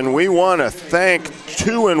action. We want to thank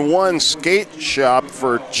 2-in-1 Skate Shop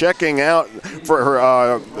for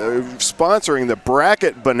sponsoring the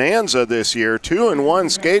Bracket Bonanza this year. 2-in-1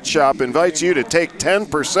 Skate Shop invites you to take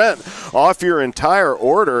 10% off your entire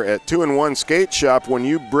order at 2-in-1 Skate Shop when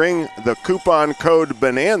you bring the coupon code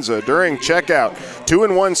Bonanza during checkout.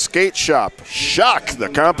 2-in-1 Skate Shop. Shock the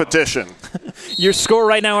competition. Your score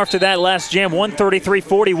right now after that last jam,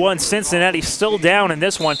 133-41. Cincinnati still down in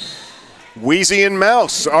this one. Wheezy and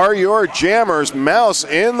Mouse are your jammers. Mouse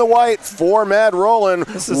in the white for Mad Rollin.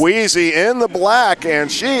 Wheezy in the black, and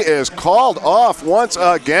she is called off once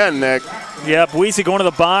again, Nick. Yep, Wheezy going to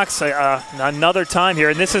the box another time here,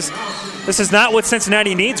 and this is not what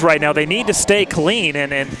Cincinnati needs right now. They need to stay clean,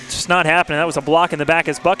 and it's just not happening. That was a block in the back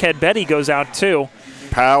as Buckhead Betty goes out too.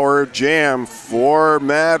 Power jam for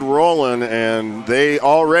Mad Rollin, and they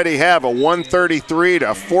already have a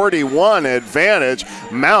 133-41 advantage.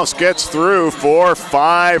 Mouse gets through for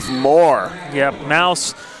 5 more. Yep,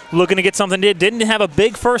 Mouse looking to get something. Didn't have a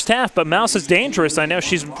big first half, but Mouse is dangerous. I know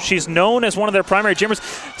she's known as one of their primary jammers.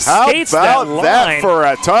 Skates How about that for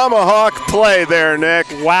a tomahawk play there, Nick?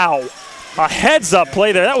 Wow, a heads-up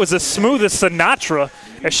play there. That was as smooth as Sinatra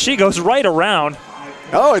as she goes right around.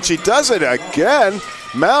 Oh, and she does it again.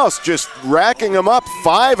 Mouse just racking them up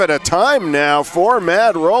 5 at a time now for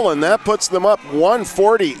Mad Rollin. That puts them up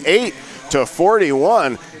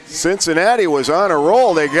 148-41. Cincinnati was on a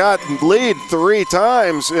roll. They got lead 3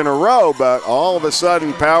 times in a row, but all of a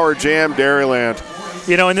sudden, power jam Dairyland.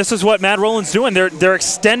 You know, and this is what Mad Rollin's doing. They're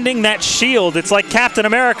extending that shield. It's like Captain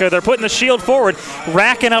America. They're putting the shield forward,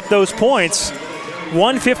 racking up those points.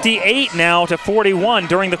 158 now to 41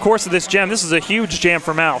 during the course of this jam. This is a huge jam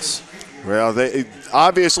for Mouse. Well, they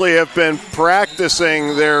obviously have been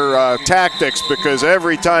practicing their tactics, because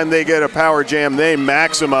every time they get a power jam, they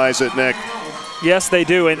maximize it, Nick. Yes, they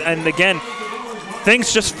do. And again,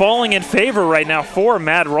 things just falling in favor right now for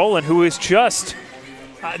Mad Rollin, who is just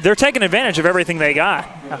they're taking advantage of everything they got.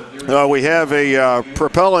 We have a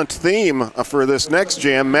propellant theme for this next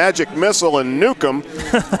jam, Magic Missile and Nukem.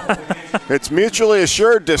 It's mutually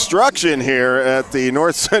assured destruction here at the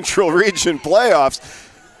North Central Region playoffs.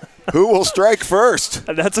 Who will strike first?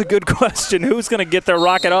 That's a good question. Who's going to get their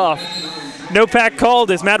rocket off? No pack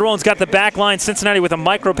called as Mad Rollin's got the back line. Cincinnati with a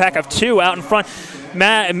micro pack of 2 out in front.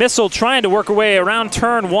 Missile trying to work her way around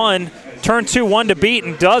turn 1. Turn 2, 1 to beat,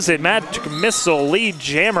 and does it. Magic Missile, lead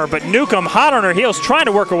jammer, but Nukem hot on her heels, trying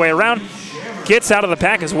to work her way around. Gets out of the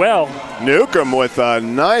pack as well. Nukem with a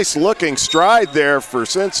nice looking stride there for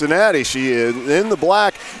Cincinnati. She is in the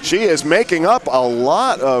black. She is making up a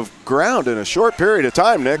lot of ground in a short period of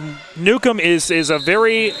time, Nick. Nukem is a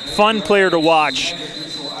very fun player to watch.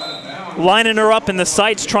 Lining her up in the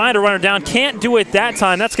sights, trying to run her down. Can't do it that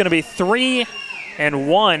time. That's going to be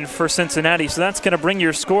 3-1 for Cincinnati. So that's going to bring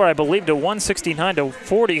your score, I believe, to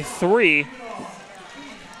 169-43.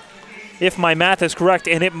 If my math is correct,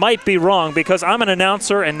 and it might be wrong because I'm an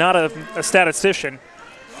announcer and not a statistician.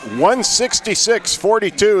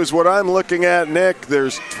 166-42 is what I'm looking at, Nick.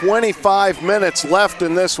 There's 25 minutes left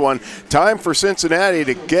in this one. Time for Cincinnati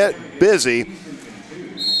to get busy.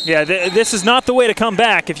 Yeah, this is not the way to come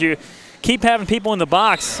back. If you keep having people in the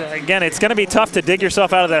box, again, it's going to be tough to dig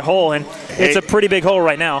yourself out of that hole, and it's a pretty big hole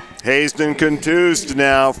right now. Hazen contused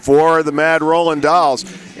now for the Mad Rollin Dolls,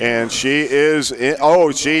 and she is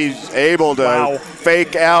she's able to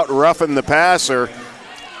fake out roughing the passer.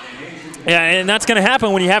 Yeah, and that's going to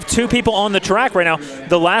happen when you have 2 people on the track right now.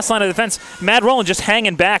 The last line of defense, Mad Rollin just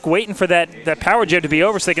hanging back, waiting for that power jam to be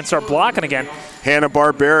over so they can start blocking again.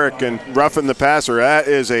 Hanna-Barbera and roughing the passer. That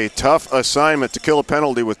is a tough assignment to kill a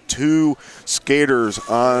penalty with 2 skaters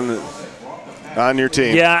on your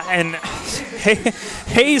team. Yeah, and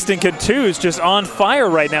Hazed and Cantu's just on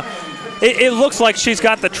fire right now. It looks like she's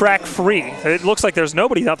got the track free. It looks like there's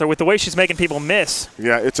nobody out there with the way she's making people miss.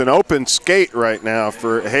 Yeah, it's an open skate right now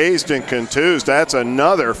for Hazed and Cantus. That's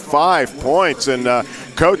another 5 points, and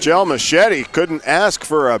Coach El Machete couldn't ask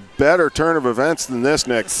for a better turn of events than this,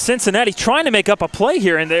 Nick. Cincinnati trying to make up a play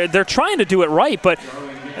here, and they're trying to do it right, but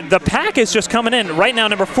the pack is just coming in. Right now,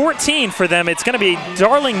 number 14 for them, it's going to be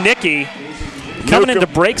Darling Nikki coming in to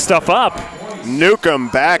break stuff up.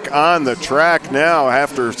 Nukem back on the track now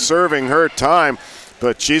after serving her time,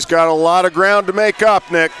 but she's got a lot of ground to make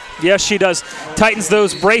up, Nick. Yes, she does. Tightens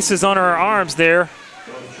those braces on her arms there.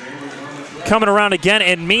 Coming around again,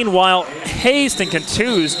 and meanwhile, Hazed and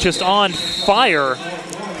Cantus just on fire.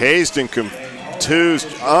 Hazed and Cantus,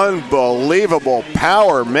 unbelievable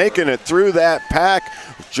power, making it through that pack.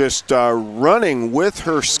 just running with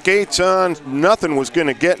her skates on. Nothing was going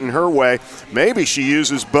to get in her way. Maybe she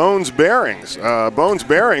uses Bones bearings. Bones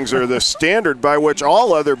bearings are the standard by which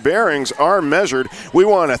all other bearings are measured. We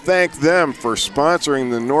want to thank them for sponsoring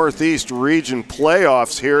the Northeast Region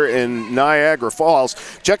playoffs here in Niagara Falls.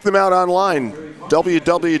 Check them out online,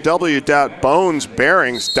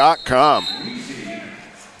 www.bonesbearings.com.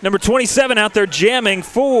 Number 27 out there jamming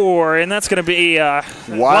for, and that's going to be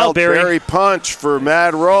Wild Berry Punch for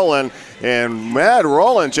Mad Rollin. And Mad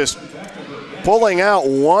Rollin just pulling out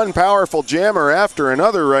one powerful jammer after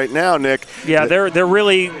another right now, Nick. Yeah, they're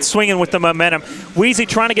really swinging with the momentum. Wheezy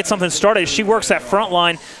trying to get something started. She works that front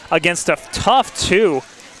line against a tough two.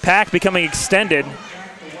 Pack becoming extended.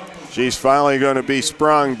 She's finally going to be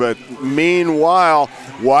sprung, but meanwhile,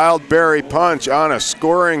 Wild Berry Punch on a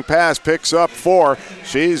scoring pass picks up 4.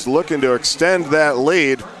 She's looking to extend that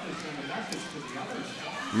lead.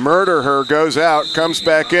 Murder Her goes out, comes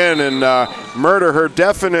back in, and Murder Her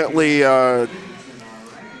definitely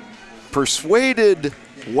persuaded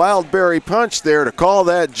Wild Berry Punch there to call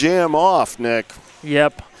that jam off, Nick.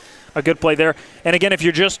 Yep. A good play there. And again, if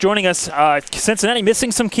you're just joining us, Cincinnati missing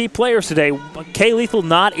some key players today. Kay Lethal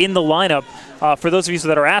not in the lineup. For those of you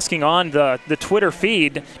that are asking on the Twitter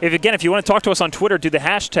feed, if you want to talk to us on Twitter, do the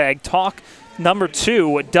hashtag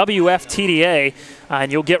 #2 WFTDA, and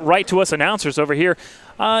you'll get right to us announcers over here.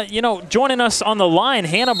 Joining us on the line,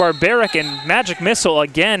 Hannah Barbaric and Magic Missile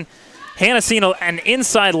again. Hannah seeing an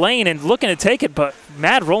inside lane and looking to take it, but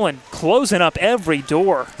Mad Rollin closing up every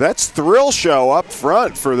door. That's Thrill Show up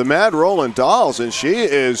front for the Mad Rollin Dolls, and she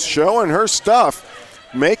is showing her stuff,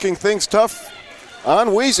 making things tough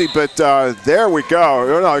on Wheezy, but there we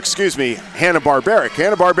go. Oh, no, excuse me, Hannah Barbaric.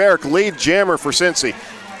 Hannah Barbaric, lead jammer for Cincy.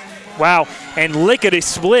 Wow, and lickety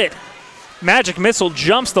split. Magic Missile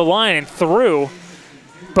jumps the line and through.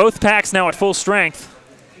 Both packs now at full strength.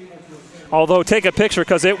 Although, take a picture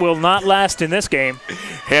because it will not last in this game.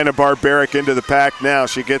 Hannah Barbaric into the pack now.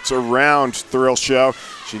 She gets around Thrill Show.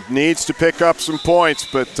 She needs to pick up some points,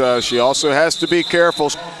 but she also has to be careful.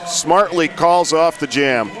 Smartly calls off the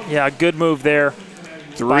jam. Yeah, good move there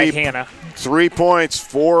by Hannah. 3 points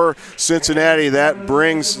for Cincinnati. That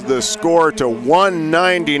brings the score to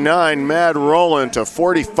 199. Mad Rollin to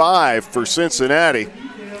 45 for Cincinnati.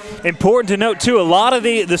 Important to note, too, a lot of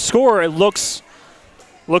the score looks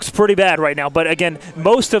pretty bad right now. But, again,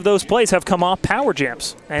 most of those plays have come off power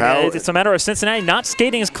jams. And it's a matter of Cincinnati not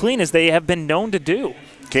skating as clean as they have been known to do.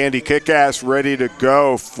 Candy Kickass ready to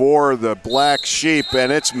go for the Black Sheep.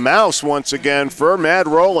 And it's Mouse once again for Mad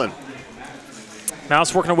Rollin.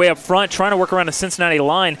 Mouse working her way up front, trying to work around the Cincinnati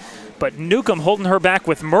line. But Newcomb holding her back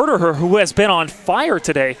with Murder Her, who has been on fire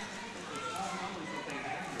today.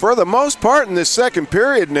 For the most part in this second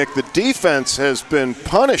period, Nick, the defense has been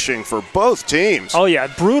punishing for both teams. Oh, yeah,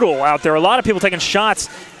 brutal out there. A lot of people taking shots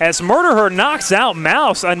as Murder Her knocks out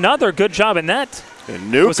Mouse. Another good job in that. And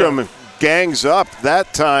Newcomb gangs up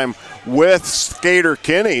that time with Skater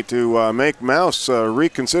Kinney to make Mouse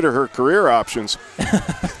reconsider her career options.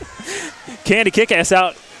 Candy Kickass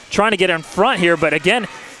out trying to get in front here, but again,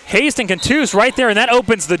 Hastings Cantus right there, and that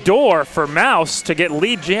opens the door for Mouse to get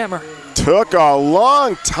lead jammer. Took a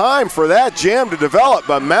long time for that jam to develop,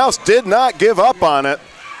 but Mouse did not give up on it.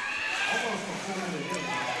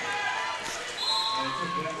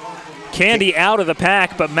 Candy out of the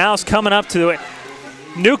pack, but Mouse coming up to it.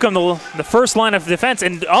 Newcomb, the first line of defense,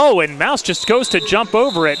 and Mouse just goes to jump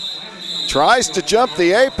over it. Tries to jump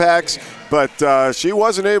the apex, but she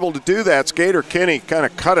wasn't able to do that. Skater Kinney kind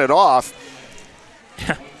of cut it off.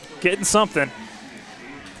 Getting something.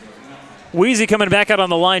 Wheezy coming back out on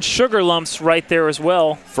the line. Sugar Lumps right there as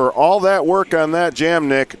well. For all that work on that jam,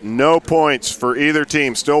 Nick, no points for either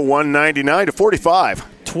team. Still 199 to 45.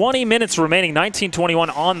 20 minutes remaining,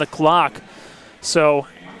 19:21 on the clock. So,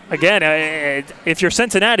 again, if you're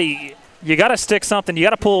Cincinnati, you got to stick something. You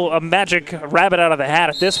got to pull a magic rabbit out of the hat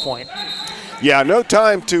at this point. Yeah, no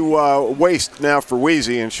time to waste now for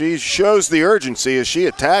Wheezy, and she shows the urgency as she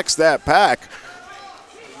attacks that pack.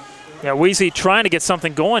 Yeah, Wheezy trying to get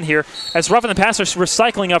something going here as Rough and the Passer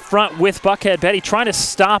recycling up front with Buckhead Betty trying to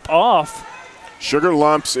stop off. Sugar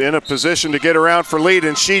Lumps in a position to get around for lead,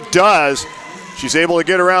 and she does. She's able to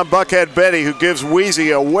get around Buckhead Betty, who gives Wheezy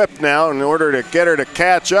a whip now in order to get her to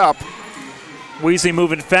catch up. Wheezy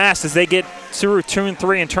moving fast as they get through turn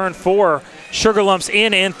 3 and turn 4. Sugar Lumps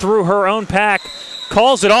in and through her own pack.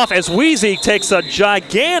 Calls it off as Wheezy takes a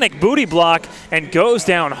gigantic booty block and goes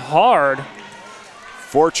down hard.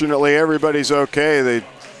 Fortunately, everybody's okay. They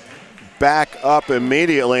back up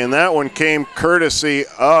immediately, and that one came courtesy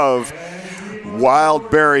of Wild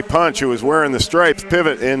Berry Punch, who was wearing the stripes,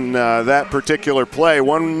 pivot in that particular play.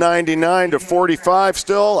 199-45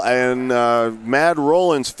 still, and Mad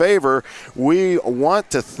Rollin's favor. We want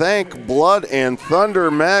to thank Blood and Thunder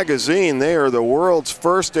magazine. They are the world's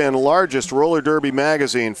first and largest roller derby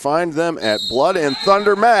magazine. Find them at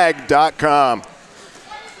bloodandthundermag.com.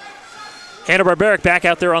 Hanna-Barbera back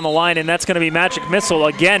out there on the line, and that's going to be Magic Missile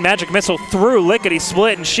again. Magic Missile through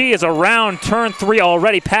lickety-split, and she is around turn 3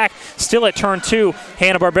 already. Pack still at turn 2.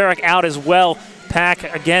 Hanna-Barbera out as well.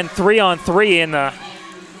 Pack again 3-on-3 in the...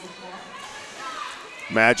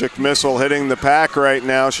 Magic Missile hitting the pack right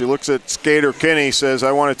now. She looks at Skater Kinney, says,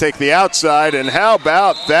 I want to take the outside, and how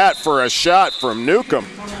about that for a shot from Newcomb?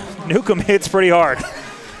 Newcomb hits pretty hard.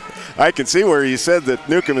 I can see where you said that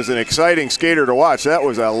Newcomb is an exciting skater to watch. That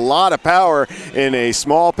was a lot of power in a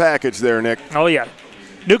small package there, Nick. Oh, yeah.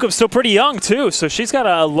 Newcomb's still pretty young, too, so she's got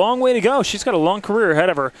a long way to go. She's got a long career ahead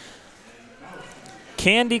of her.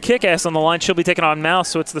 Candy Kickass on the line. She'll be taking on Mouse,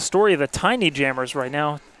 so it's the story of the Tiny Jammers right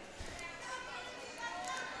now.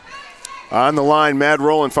 On the line, Mad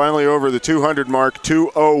Rollin finally over the 200 mark,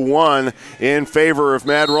 201 in favor of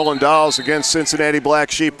Mad Rollin Dolls against Cincinnati Black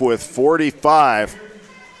Sheep with 45.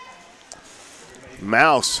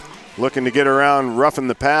 Mouse looking to get around, roughing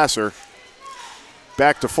the passer.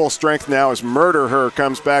 Back to full strength now as Murder Her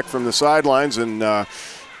comes back from the sidelines, and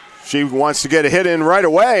she wants to get a hit in right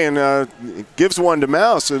away and gives one to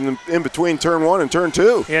Mouse in between turn 1 and turn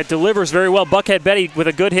 2. Yeah, delivers very well. Buckhead Betty with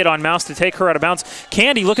a good hit on Mouse to take her out of bounds.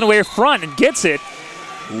 Candy looking away front and gets it.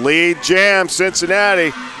 Lead jam,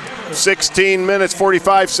 Cincinnati. 16 minutes,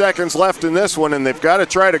 45 seconds left in this one, and they've got to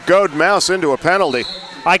try to goad Mouse into a penalty.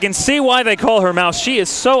 I can see why they call her Mouse. She is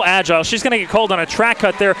so agile. She's going to get called on a track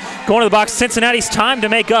cut there. Going to the box. Cincinnati's time to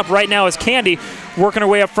make up right now is Candy working her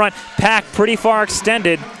way up front. Pack pretty far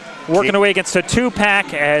extended. Working her way against a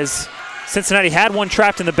 2-pack as Cincinnati had one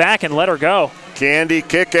trapped in the back and let her go. Candy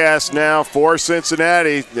Kickass now for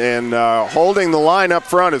Cincinnati, and holding the line up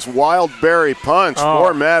front is Wild Berry Punch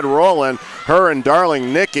for Mad Rollin. Her and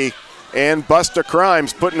Darling Nikki and Busta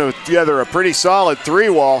Crimes putting together a pretty solid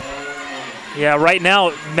 3-wall. Yeah, right now,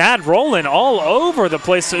 Mad Rollin all over the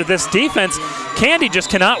place. This defense, Candy just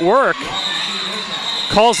cannot work.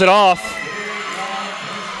 Calls it off.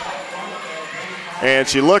 And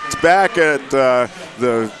she looked back at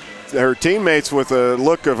her teammates with a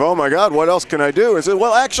look of, oh my God, what else can I do? And said,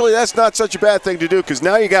 well, actually, that's not such a bad thing to do because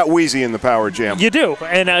now you got Wheezy in the power jam. You do.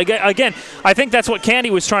 And again, I think that's what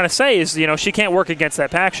Candy was trying to say is, you know, she can't work against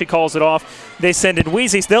that pack. She calls it off. They send in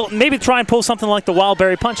Wheezy. They'll maybe try and pull something like the Wild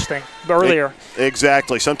Berry Punch thing earlier.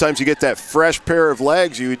 Exactly. Sometimes you get that fresh pair of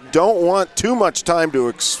legs. You don't want too much time to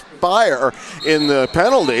expire in the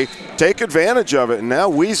penalty. Take advantage of it. And now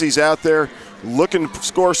Wheezy's out there looking to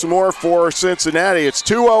score some more for Cincinnati. It's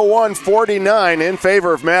 201-49 in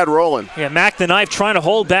favor of Mad Rollin. Yeah, Mac the Knife trying to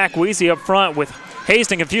hold back Wheezy up front with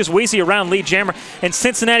Hastings confused. Wheezy around lead jammer, and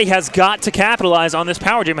Cincinnati has got to capitalize on this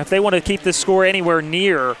power jam if they want to keep this score anywhere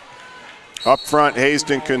near. Up front,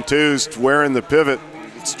 Hastings confused, wearing the pivot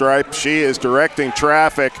stripe. She is directing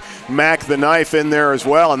traffic. Mac the Knife in there as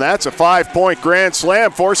well, and that's a 5-point grand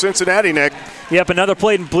slam for Cincinnati, Nick. Yep, another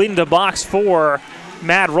play bleeding to box for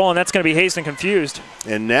Mad Rollin. That's going to be Hastings confused.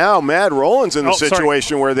 And now Mad Rollin's in the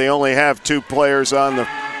situation where they only have 2 players on the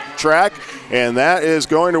track, and that is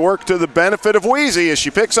going to work to the benefit of Wheezy as she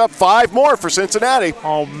picks up 5 more for Cincinnati.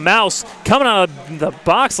 Oh, Mouse coming out of the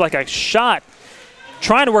box like a shot,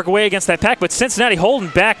 trying to work away against that pack, but Cincinnati holding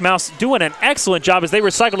back. Mouse doing an excellent job as they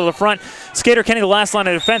recycle to the front. Skater Kenny the last line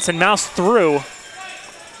of defense, and Mouse through.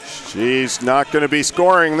 She's not going to be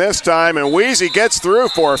scoring this time, and Wheezy gets through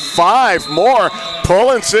for 5 more,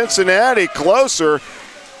 pulling Cincinnati closer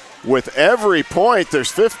with every point. There's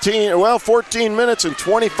 14 minutes and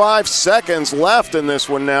 25 seconds left in this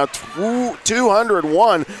one now.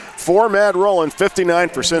 201 for Mad Rollin, 59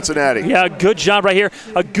 for Cincinnati. Yeah, good job right here.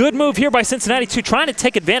 A good move here by Cincinnati, too, trying to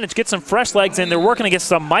take advantage, get some fresh legs in. They're working against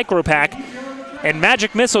some micro pack, and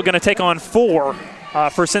Magic Missile going to take on 4.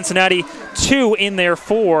 For Cincinnati, 2 in there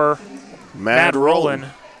for Mad Rollin.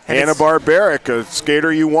 Hanna-Barbera, a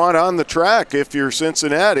skater you want on the track if you're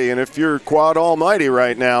Cincinnati, and if you're Quad Almighty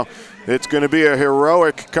right now, it's going to be a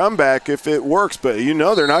heroic comeback if it works, but you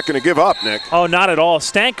know they're not going to give up, Nick. Oh, not at all.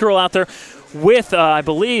 Stank Girl out there with, I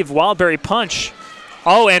believe, Wild Berry Punch.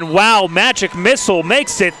 Oh, and wow, Magic Missile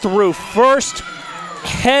makes it through first.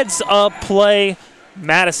 Heads up play,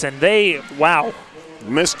 Madison. Wow.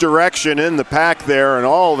 Misdirection in the pack there, and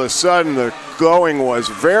all of a sudden the going was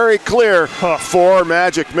very clear for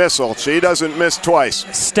Magic Missile. She doesn't miss twice.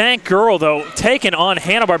 Stank Girl, though, taking on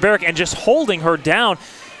Hanna-Barbera and just holding her down.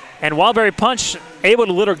 And Wildberry Punch able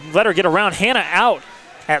to let her get around. Hannah out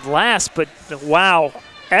at last, but wow,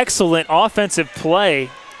 excellent offensive play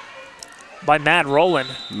by Mad Rollin.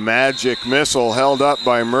 Magic missile held up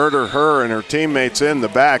by Murder Her and her teammates in the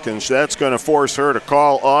back, and that's going to force her to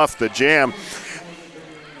call off the jam.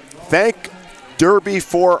 Thank Derby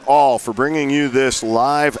for All for bringing you this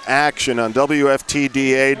live action on WFTDA.tv.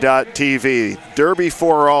 Derby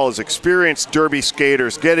for All is experienced Derby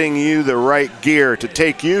skaters getting you the right gear to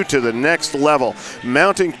take you to the next level,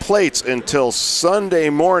 mounting plates until Sunday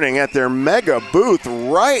morning at their mega booth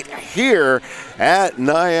right here at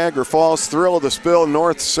Niagara Falls. Thrill of the Spill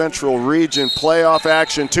North Central Region playoff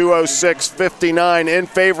action, 206-59 in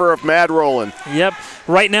favor of Mad Rollin. Yep,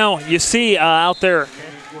 right now you see out there,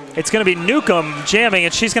 it's going to be Newcomb jamming,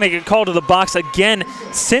 and she's going to get called to the box again.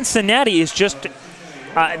 Cincinnati is just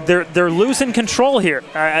they're losing control here.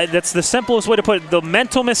 That's the simplest way to put it. The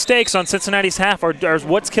mental mistakes on Cincinnati's half are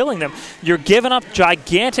what's killing them. You're giving up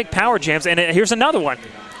gigantic power jams, and here's another one.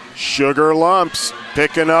 Sugar Lumps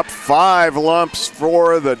picking up 5 lumps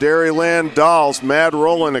for the Dairyland Dolls. Mad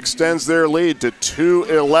Rollin extends their lead to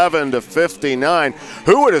 211-59.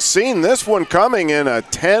 Who would have seen this one coming in a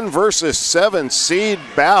 10 versus 7 seed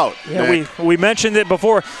bout? Yeah, we mentioned it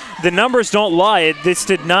before. The numbers don't lie. This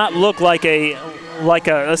did not look like a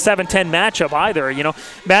 7-10 matchup either. You know,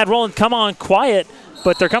 Mad Rollin come on quiet,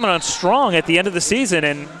 but they're coming on strong at the end of the season.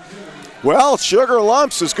 And well, Sugar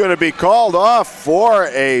Lumps is going to be called off for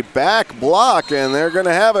a back block, and they're going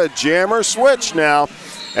to have a jammer switch now.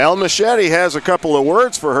 El Machete has a couple of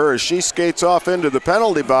words for her as she skates off into the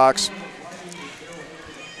penalty box.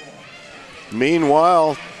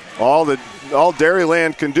 Meanwhile, all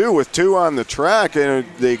Dairyland can do with 2 on the track, and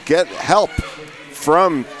they get help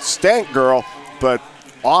from Stank Girl, but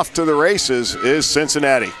off to the races is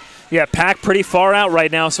Cincinnati. Yeah, packed pretty far out right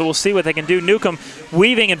now, so we'll see what they can do. Newcomb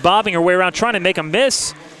weaving and bobbing her way around, trying to make a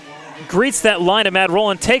miss. Greets that line of Mad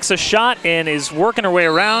Rollin, takes a shot, and is working her way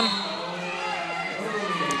around.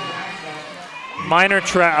 Minor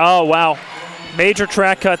track, oh wow. Major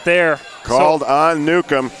track cut there. Called on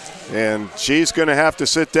Newcomb, and she's going to have to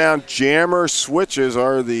sit down. Jammer switches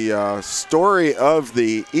are the story of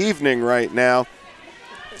the evening right now.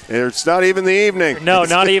 It's not even the evening. No,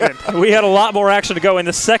 not even. We had a lot more action to go in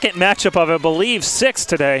the second matchup of, I believe, 6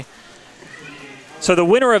 today. So the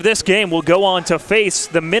winner of this game will go on to face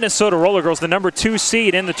the Minnesota Rollergirls, the number 2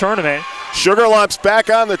 seed in the tournament. Sugar Lumps back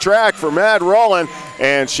on the track for Mad Rollin,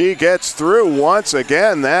 and she gets through once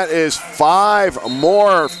again. That is 5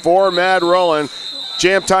 more for Mad Rollin.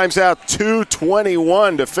 Jam times out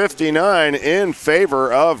 221-59 in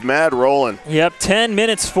favor of Mad Rollin. Yep, 10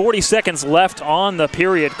 minutes, 40 seconds left on the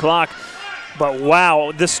period clock. But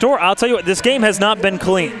wow, I'll tell you what, this game has not been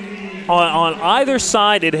clean. On either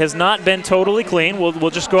side, it has not been totally clean. We'll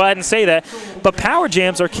just go ahead and say that. But power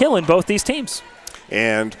jams are killing both these teams.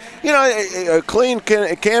 And, you know, clean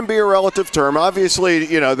can be a relative term. Obviously,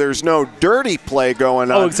 you know, there's no dirty play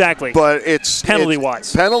going on. Oh, exactly. But it's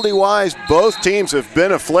penalty-wise. Penalty-wise, both teams have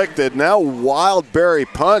been afflicted. Now Wildberry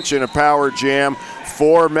Punch in a power jam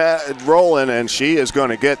for Mad Rollin, and she is going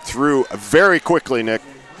to get through very quickly, Nick.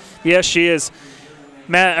 Yes, she is.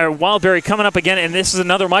 Wildberry coming up again, and this is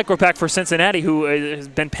another micro pack for Cincinnati, who has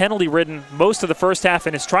been penalty-ridden most of the first half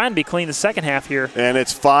and is trying to be clean the second half here. And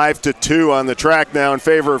it's 5-2 on the track now in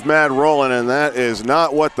favor of Mad Rollin, and that is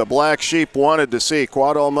not what the Black Sheep wanted to see.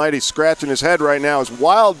 Quad Almighty scratching his head right now as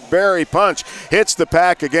Wildberry Punch hits the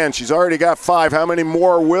pack again. She's already got 5. How many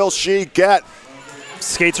more will she get?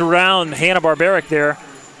 Skates around Hanna-Barbaric there,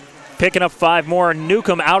 picking up 5 more.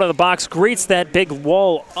 Newcomb out of the box, greets that big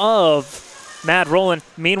wall of Mad Rollin.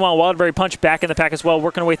 Meanwhile, Wildberry Punch back in the pack as well,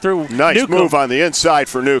 working her way through. Nice Newcomb. Move on the inside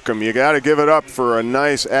for Newcomb. You got to give it up for a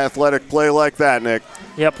nice athletic play like that, Nick.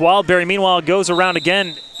 Yep, Wildberry, meanwhile, goes around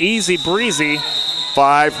again. Easy breezy.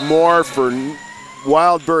 5 more for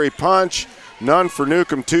Wildberry Punch. None for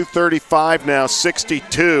Newcomb. 235 now,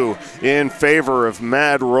 62 in favor of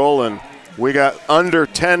Mad Rollin. We got under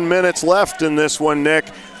 10 minutes left in this one, Nick.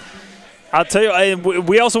 I'll tell you,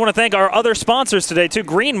 we also want to thank our other sponsors today, too.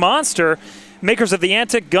 Green Monster, makers of the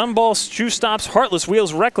Antic, Gunball, Shoe Stops, Heartless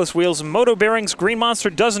Wheels, Reckless Wheels, Moto Bearings. Green Monster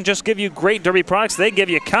doesn't just give you great derby products, they give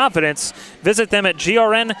you confidence. Visit them at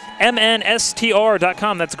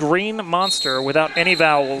grnmnstr.com. That's Green Monster without any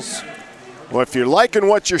vowels. Well, if you're liking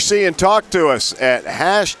what you're seeing, talk to us at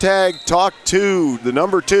 #Talk2, the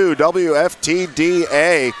number 2,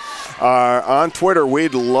 WFTDA. On Twitter,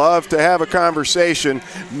 we'd love to have a conversation.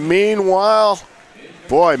 Meanwhile,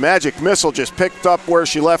 Boy, Magic Missile just picked up where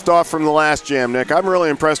she left off from the last jam, Nick. I'm really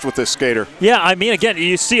impressed with this skater. Yeah, I mean, again,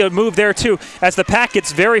 you see a move there, too. As the pack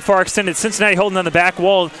gets very far extended, Cincinnati holding on the back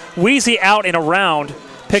wall. Wheezy out and around,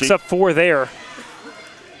 picks up 4 there.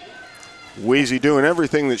 Wheezy doing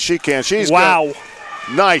everything that she can. Wow.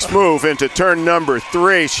 Nice move into turn number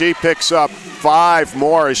 3. She picks up 5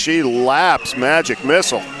 more as she laps Magic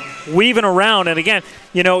Missile. Weaving around, and again,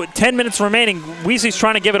 10 minutes remaining. Wheezy's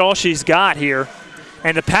trying to give it all she's got here.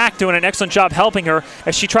 And the pack doing an excellent job helping her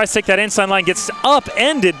as she tries to take that inside line, gets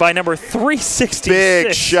upended by number 366.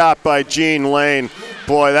 Big shot by Jean Lane.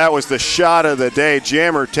 Boy, that was the shot of the day.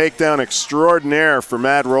 Jammer takedown extraordinaire for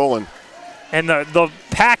Mad Rollin. And the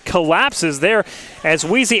pack collapses there as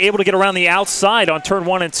Wheezy able to get around the outside on turn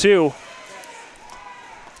 1 and 2.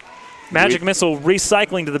 Magic Missile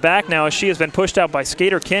recycling to the back now as she has been pushed out by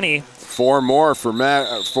Skater Kinney. 4 more for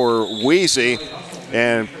Wheezy.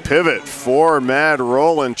 And pivot for Mad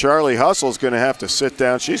Rollin. Charlie Hustle's going to have to sit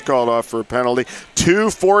down. She's called off for a penalty.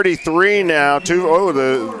 2:43 now.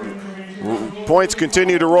 The points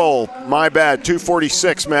continue to roll. My bad.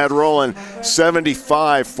 2:46 Mad Rollin.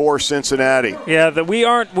 75 for Cincinnati. Yeah, we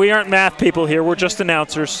aren't math people here. We're just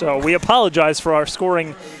announcers, so we apologize for our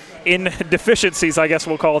scoring deficiencies, I guess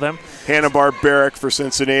we'll call them. Hanna-Barbaric for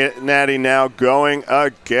Cincinnati now going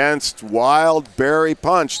against Wildberry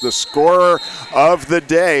Punch, the scorer of the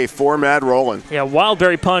day for Mad Rollin. Yeah,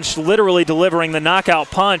 Wildberry Punch literally delivering the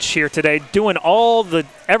knockout punch here today, doing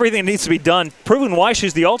everything that needs to be done, proving why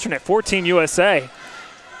she's the alternate for Team USA.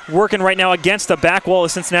 Working right now against the back wall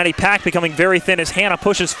of Cincinnati. Pack becoming very thin as Hannah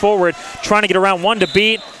pushes forward, trying to get around 1 to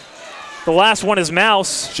beat. The last one is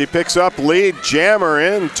Mouse. She picks up lead Jammer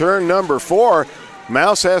in turn number 4.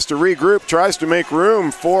 Mouse has to regroup, tries to make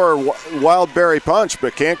room for Wildberry Punch,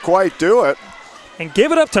 but can't quite do it. And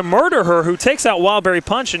give it up to Murder Her, who takes out Wildberry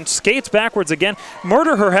Punch and skates backwards again.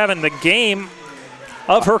 Murder Her having the game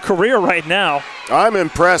of her career right now. I'm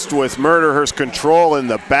impressed with Murder Her's control in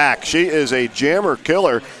the back. She is a jammer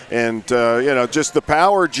killer, and just the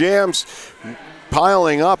power jams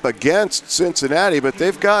piling up against Cincinnati, but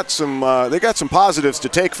they've got some positives to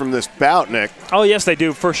take from this bout, Nick. Oh yes, they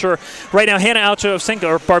do for sure. Right now, Hannah Alcho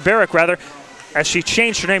or Barbaric rather, as she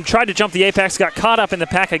changed her name, tried to jump the apex, got caught up in the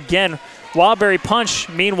pack again. Wildberry Punch,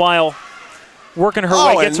 meanwhile, working her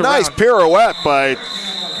way, gets around. Oh, a nice pirouette by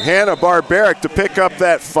Hannah Barbaric to pick up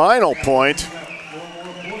that final point.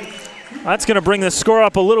 That's going to bring the score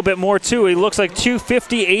up a little bit more, too. It looks like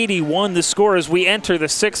 250-81 the score as we enter the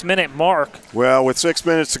 6-minute mark. Well, with 6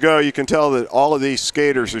 minutes to go, you can tell that all of these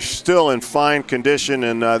skaters are still in fine condition,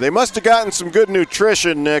 and they must have gotten some good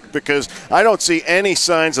nutrition, Nick, because I don't see any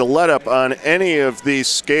signs of let-up on any of these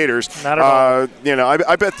skaters. Not at all.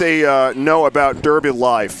 I bet they know about Derby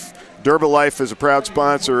Life. Derby Life is a proud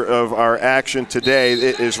sponsor of our action today.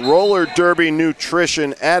 It is roller derby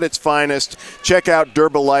nutrition at its finest. Check out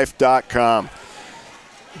derbylife.com.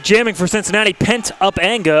 Jamming for Cincinnati,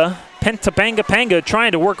 Pentapanga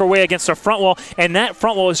trying to work her way against our front wall, and that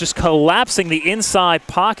front wall is just collapsing the inside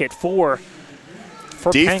pocket for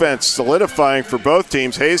defense solidifying for both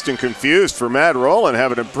teams. Haston confused for Mad Rollin,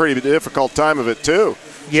 having a pretty difficult time of it too.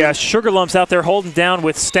 Yeah, Sugar Lumps out there holding down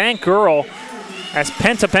with Stank Girl as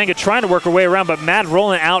Pentapanga trying to work her way around, but Mad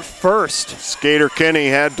Rollin out first. Skater Kinney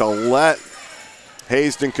had to let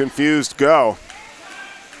Haston confused go.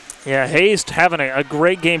 Yeah, Hayes having a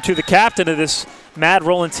great game too. The captain of this Mad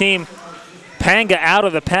Rollin team, Panga out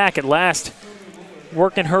of the pack at last,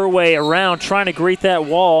 working her way around, trying to greet that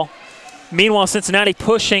wall. Meanwhile, Cincinnati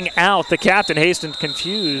pushing out the captain, Haston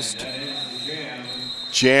confused.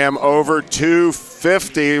 Jam over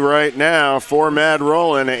 250 right now for Mad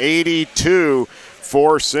Rollin, 82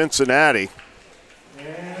 for Cincinnati.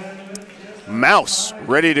 Mouse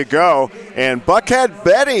ready to go, and Buckhead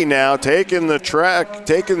Betty now taking the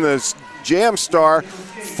jam star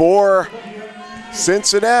for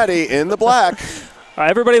Cincinnati in the black.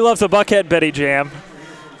 Everybody loves the Buckhead Betty jam.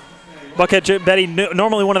 Buckhead Betty,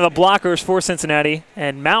 normally one of the blockers for Cincinnati,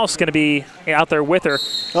 and Mouse going to be out there with her.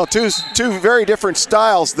 Well, two very different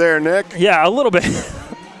styles there, Nick. Yeah, a little bit.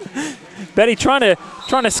 Betty trying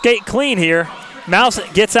to skate clean here. Mouse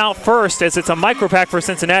gets out first as it's a micro pack for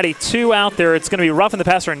Cincinnati. 2 out there. It's going to be Ruffin the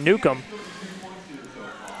Passer and Newcomb.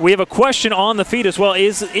 We have a question on the feed as well.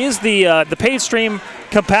 Is the paid stream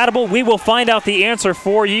compatible? We will find out the answer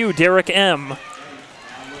for you, Derek M.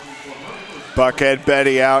 Buckhead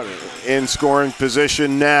Betty out in scoring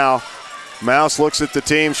position now. Mouse looks at the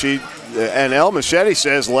team. And El Machete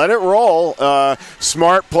says, let it roll.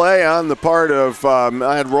 Smart play on the part of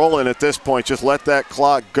Mad Rollin at this point. Just let that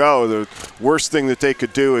clock go. The worst thing that they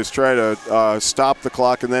could do is try to stop the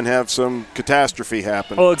clock and then have some catastrophe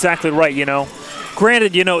happen. Oh, exactly right,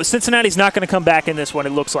 Granted, Cincinnati's not going to come back in this one, it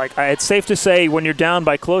looks like. It's safe to say when you're down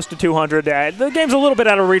by close to 200, the game's a little bit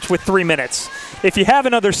out of reach with 3 minutes. If you have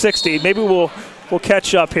another 60, maybe we'll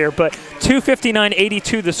catch up here. But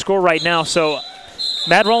 2:59.82 the score right now, so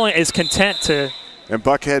Mad Rollin is content to. And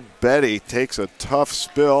Buckhead Betty takes a tough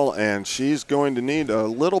spill, and she's going to need a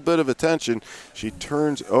little bit of attention. She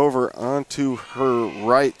turns over onto her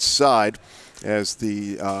right side as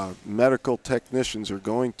the medical technicians are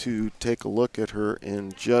going to take a look at her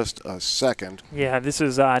in just a second. Yeah, this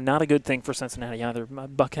is not a good thing for Cincinnati either.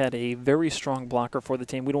 Buckhead, a very strong blocker for the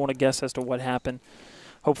team. We don't want to guess as to what happened.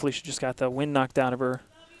 Hopefully she just got the wind knocked out of her.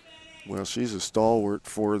 Well, she's a stalwart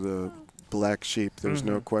for the Black Sheep. There's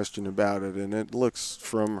no question about it. And it looks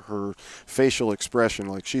from her facial expression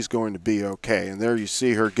like she's going to be okay. And there you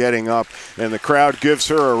see her getting up, and the crowd gives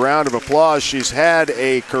her a round of applause. She's had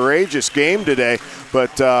a courageous game today,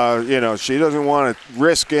 but, she doesn't want to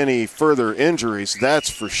risk any further injuries. That's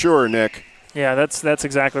for sure, Nick. Yeah, that's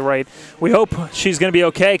exactly right. We hope she's going to be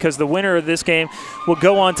okay because the winner of this game will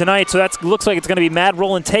go on tonight. So that looks like it's going to be Mad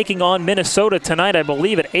Rollin taking on Minnesota tonight, I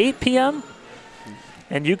believe, at 8 p.m.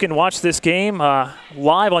 And you can watch this game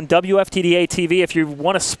live on WFTDA TV. If you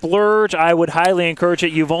want to splurge, I would highly encourage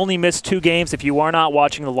it. You've only missed 2 games if you are not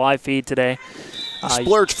watching the live feed today.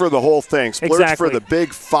 Splurge for the whole thing. Splurge exactly. For the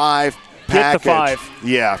big 5 package. Get the 5.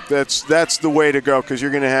 Yeah, that's the way to go because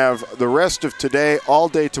you're going to have the rest of today, all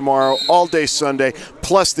day tomorrow, all day Sunday,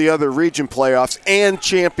 plus the other region playoffs and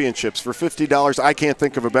championships for $50. I can't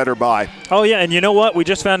think of a better buy. Oh, yeah, and you know what? We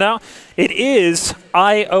just found out it is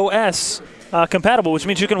iOS compatible, which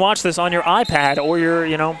means you can watch this on your iPad or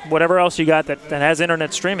your, whatever else you got that has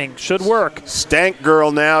internet streaming. Should work. Stank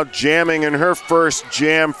Girl now jamming in her first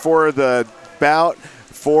jam for the bout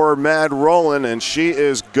for Mad Rollin, and she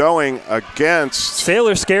is going against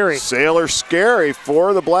Sailor Scary. Sailor Scary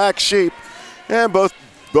for the Black Sheep. And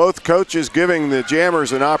both coaches giving the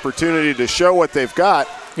jammers an opportunity to show what they've got.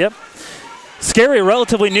 Yep. Scary, a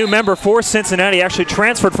relatively new member for Cincinnati, actually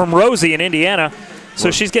transferred from Rosie in Indiana. So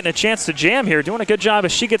she's getting a chance to jam here, doing a good job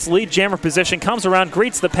as she gets lead jammer position, comes around,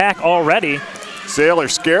 greets the pack already. Sailor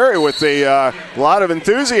Scary with a lot of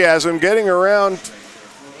enthusiasm getting around.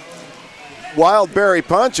 Wild Berry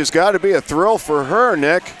Punch has got to be a thrill for her,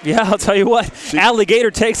 Nick. Yeah, I'll tell you what.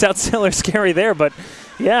 Alligator takes out Sailor Scary there, but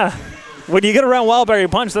yeah. When you get around Wild Berry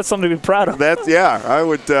Punch, that's something to be proud of. I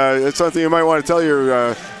would. It's something you might want to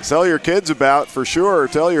tell your kids about for sure, or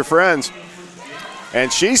tell your friends.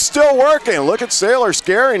 And she's still working. Look at Sailor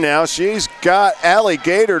Scary now. She's got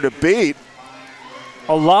Alligator to beat.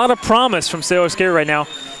 A lot of promise from Sailor Scary right now.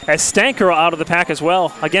 As Stanker out of the pack as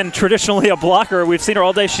well. Again, traditionally a blocker. We've seen her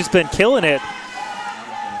all day. She's been killing it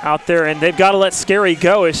out there, and they've got to let Scary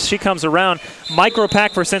go as she comes around. Micro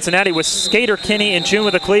pack for Cincinnati with Skater Kinney and June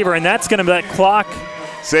with a cleaver, and that's going to be that clock.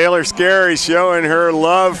 Sailor Scary showing her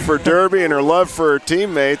love for Derby and her love for her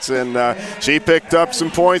teammates, and she picked up some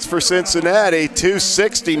points for Cincinnati.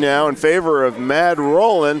 260 now in favor of Mad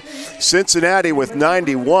Rollin. Cincinnati with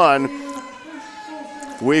 91.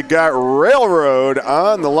 We got Railroad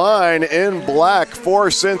on the line in black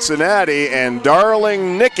for Cincinnati, and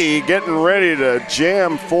Darling Nikki getting ready to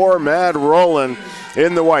jam for Mad Rollin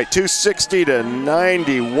in the white. 260 to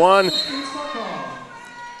 91.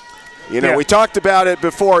 We talked about it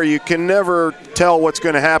before. You can never tell what's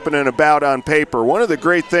going to happen in a bout on paper. One of the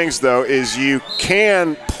great things, though, is you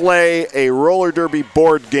can play a roller derby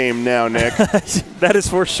board game now, Nick. That is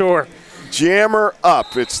for sure. Jammer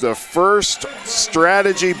Up. It's the first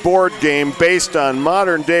strategy board game based on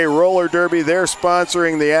modern-day roller derby. They're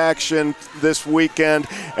sponsoring the action this weekend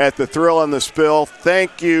at the Thrill and the Spill.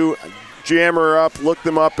 Thank you, Jammer Up. Look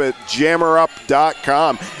them up at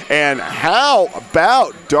jammerup.com. And how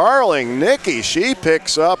about Darling Nikki? She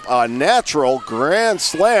picks up a natural grand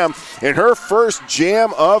slam in her first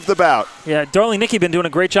jam of the bout. Yeah, Darling Nikki been doing a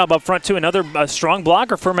great job up front, too. Another strong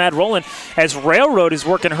blocker for Mad Rollin as Railroad is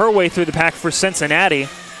working her way through the pack for Cincinnati.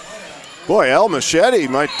 Boy, El Machete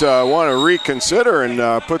might want to reconsider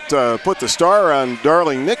and put the star on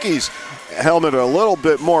Darling Nikki's helmet a little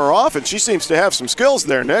bit more often. She seems to have some skills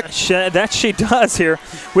there, Nick. That she does here.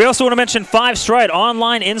 We also want to mention 5 Stride,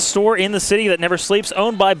 online, in-store, in the city that never sleeps,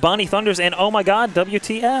 owned by Bonnie Thunders and, oh my God,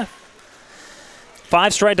 WTF.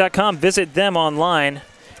 5stride.com. Visit them online.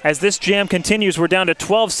 As this jam continues, we're down to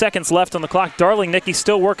 12 seconds left on the clock. Darling Nikki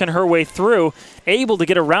still working her way through, able to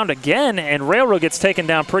get around again, and Railroad gets taken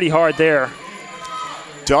down pretty hard there.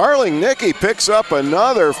 Darling Nikki picks up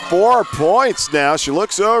another 4 points now. She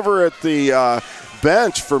looks over at the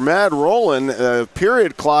bench for Mad Rollin.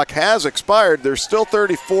 Period clock has expired. There's still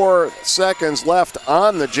 34 seconds left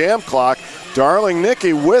on the jam clock. Darling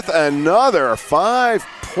Nikki with another 5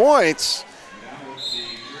 points.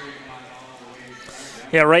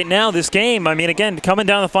 Yeah, right now this game, I mean, again, coming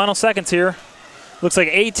down the final seconds here. Looks like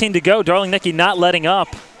 18 to go. Darling Nikki not letting up.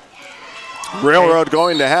 Railroad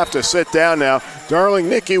going to have to sit down now. Darling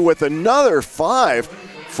Nikki with another 5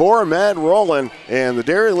 for Mad Rollin, and the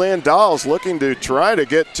Dairyland Dolls looking to try to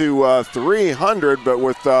get to 300, but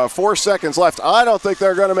with 4 seconds left, I don't think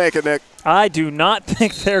they're going to make it, Nick. I do not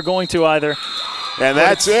think they're going to either. And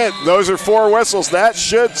that's it. Those are 4 whistles. That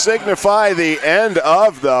should signify the end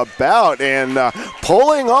of the bout. And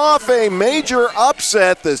pulling off a major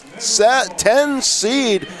upset, the 10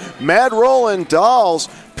 seed Mad Rollin Dolls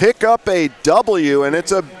pick up a W, and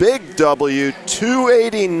it's a big W,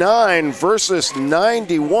 289 versus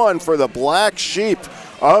 91 for the Black Sheep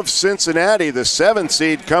of Cincinnati, the 7th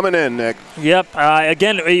seed coming in, Nick. Yep.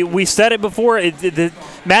 Again, we said it before.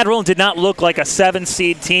 Mad Rollin did not look like a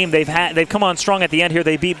 7-seed team. They've come on strong at the end here.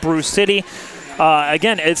 They beat Bruce City.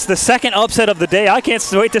 Again, it's the second upset of the day. I can't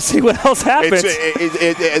wait to see what else happens.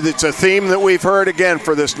 It's a theme that we've heard again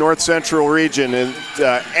for this North Central region, and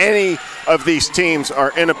any of these teams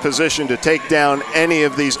are in a position to take down any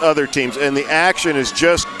of these other teams, and the action is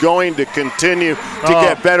just going to continue to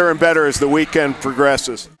get better and better as the weekend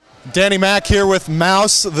progresses. Danny Mack here with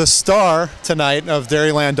Mouse, the star tonight of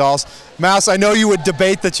Dairyland Dolls. Mouse, I know you would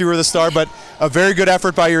debate that you were the star, but a very good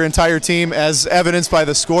effort by your entire team as evidenced by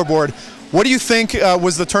the scoreboard. What do you think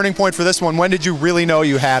was the turning point for this one? When did you really know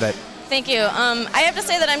you had it? Thank you. I have to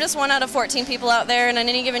say that I'm just 1 out of 14 people out there, and on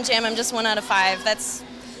any given jam I'm just 1 out of 5. That's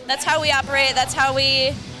how we operate. That's how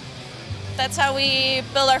we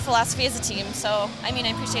build our philosophy as a team. So, I mean, I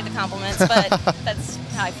appreciate the compliments, but that's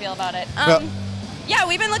how I feel about it. Yeah,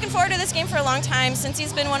 we've been looking forward to this game for a long time, since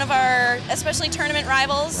he's been one of our, especially tournament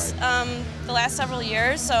rivals, the last several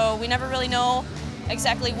years. So we never really know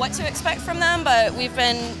exactly what to expect from them, but we've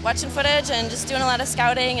been watching footage and just doing a lot of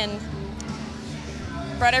scouting and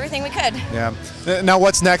brought everything we could. Yeah. Now,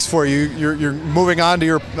 what's next for you? You're moving on to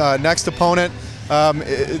your next opponent.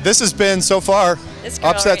 This has been, so far,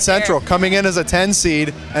 upset right central, here. Coming in as a 10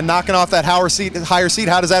 seed and knocking off that higher seed.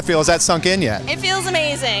 How does that feel? Has that sunk in yet? It feels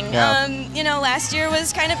amazing. Yeah. You know, last year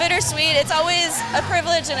was kind of bittersweet. It's always a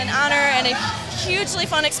privilege and an honor and a hugely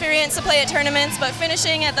fun experience to play at tournaments, but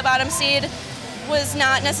finishing at the bottom seed was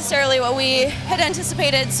not necessarily what we had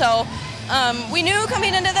anticipated. So we knew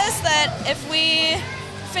coming into this that if we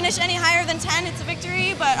finish any higher than 10, it's a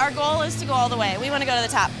victory, but our goal is to go all the way. We want to go to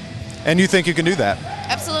the top. And you think you can do that?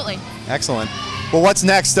 Absolutely. Excellent. Well, what's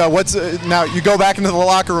next? Now you go back into the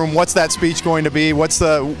locker room. What's that speech going to be?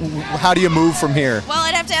 How do you move from here? Well,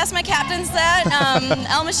 I'd have to ask my captains that.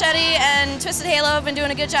 El Machete and Twisted Halo have been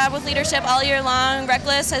doing a good job with leadership all year long.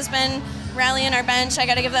 Reckless has been rallying our bench. I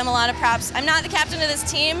got to give them a lot of props. I'm not the captain of this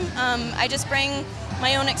team. I just bring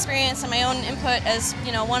my own experience and my own input as,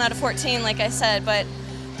 1 out of 14, like I said. But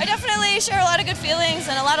I definitely share a lot of good feelings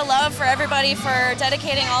and a lot of love for everybody for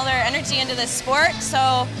dedicating all their energy into this sport.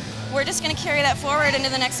 So we're just going to carry that forward into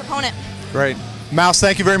the next opponent. Great. Mouse,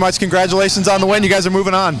 thank you very much. Congratulations on the win. You guys are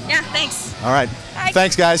moving on. Yeah, thanks. All right. Bye.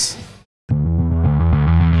 Thanks, guys.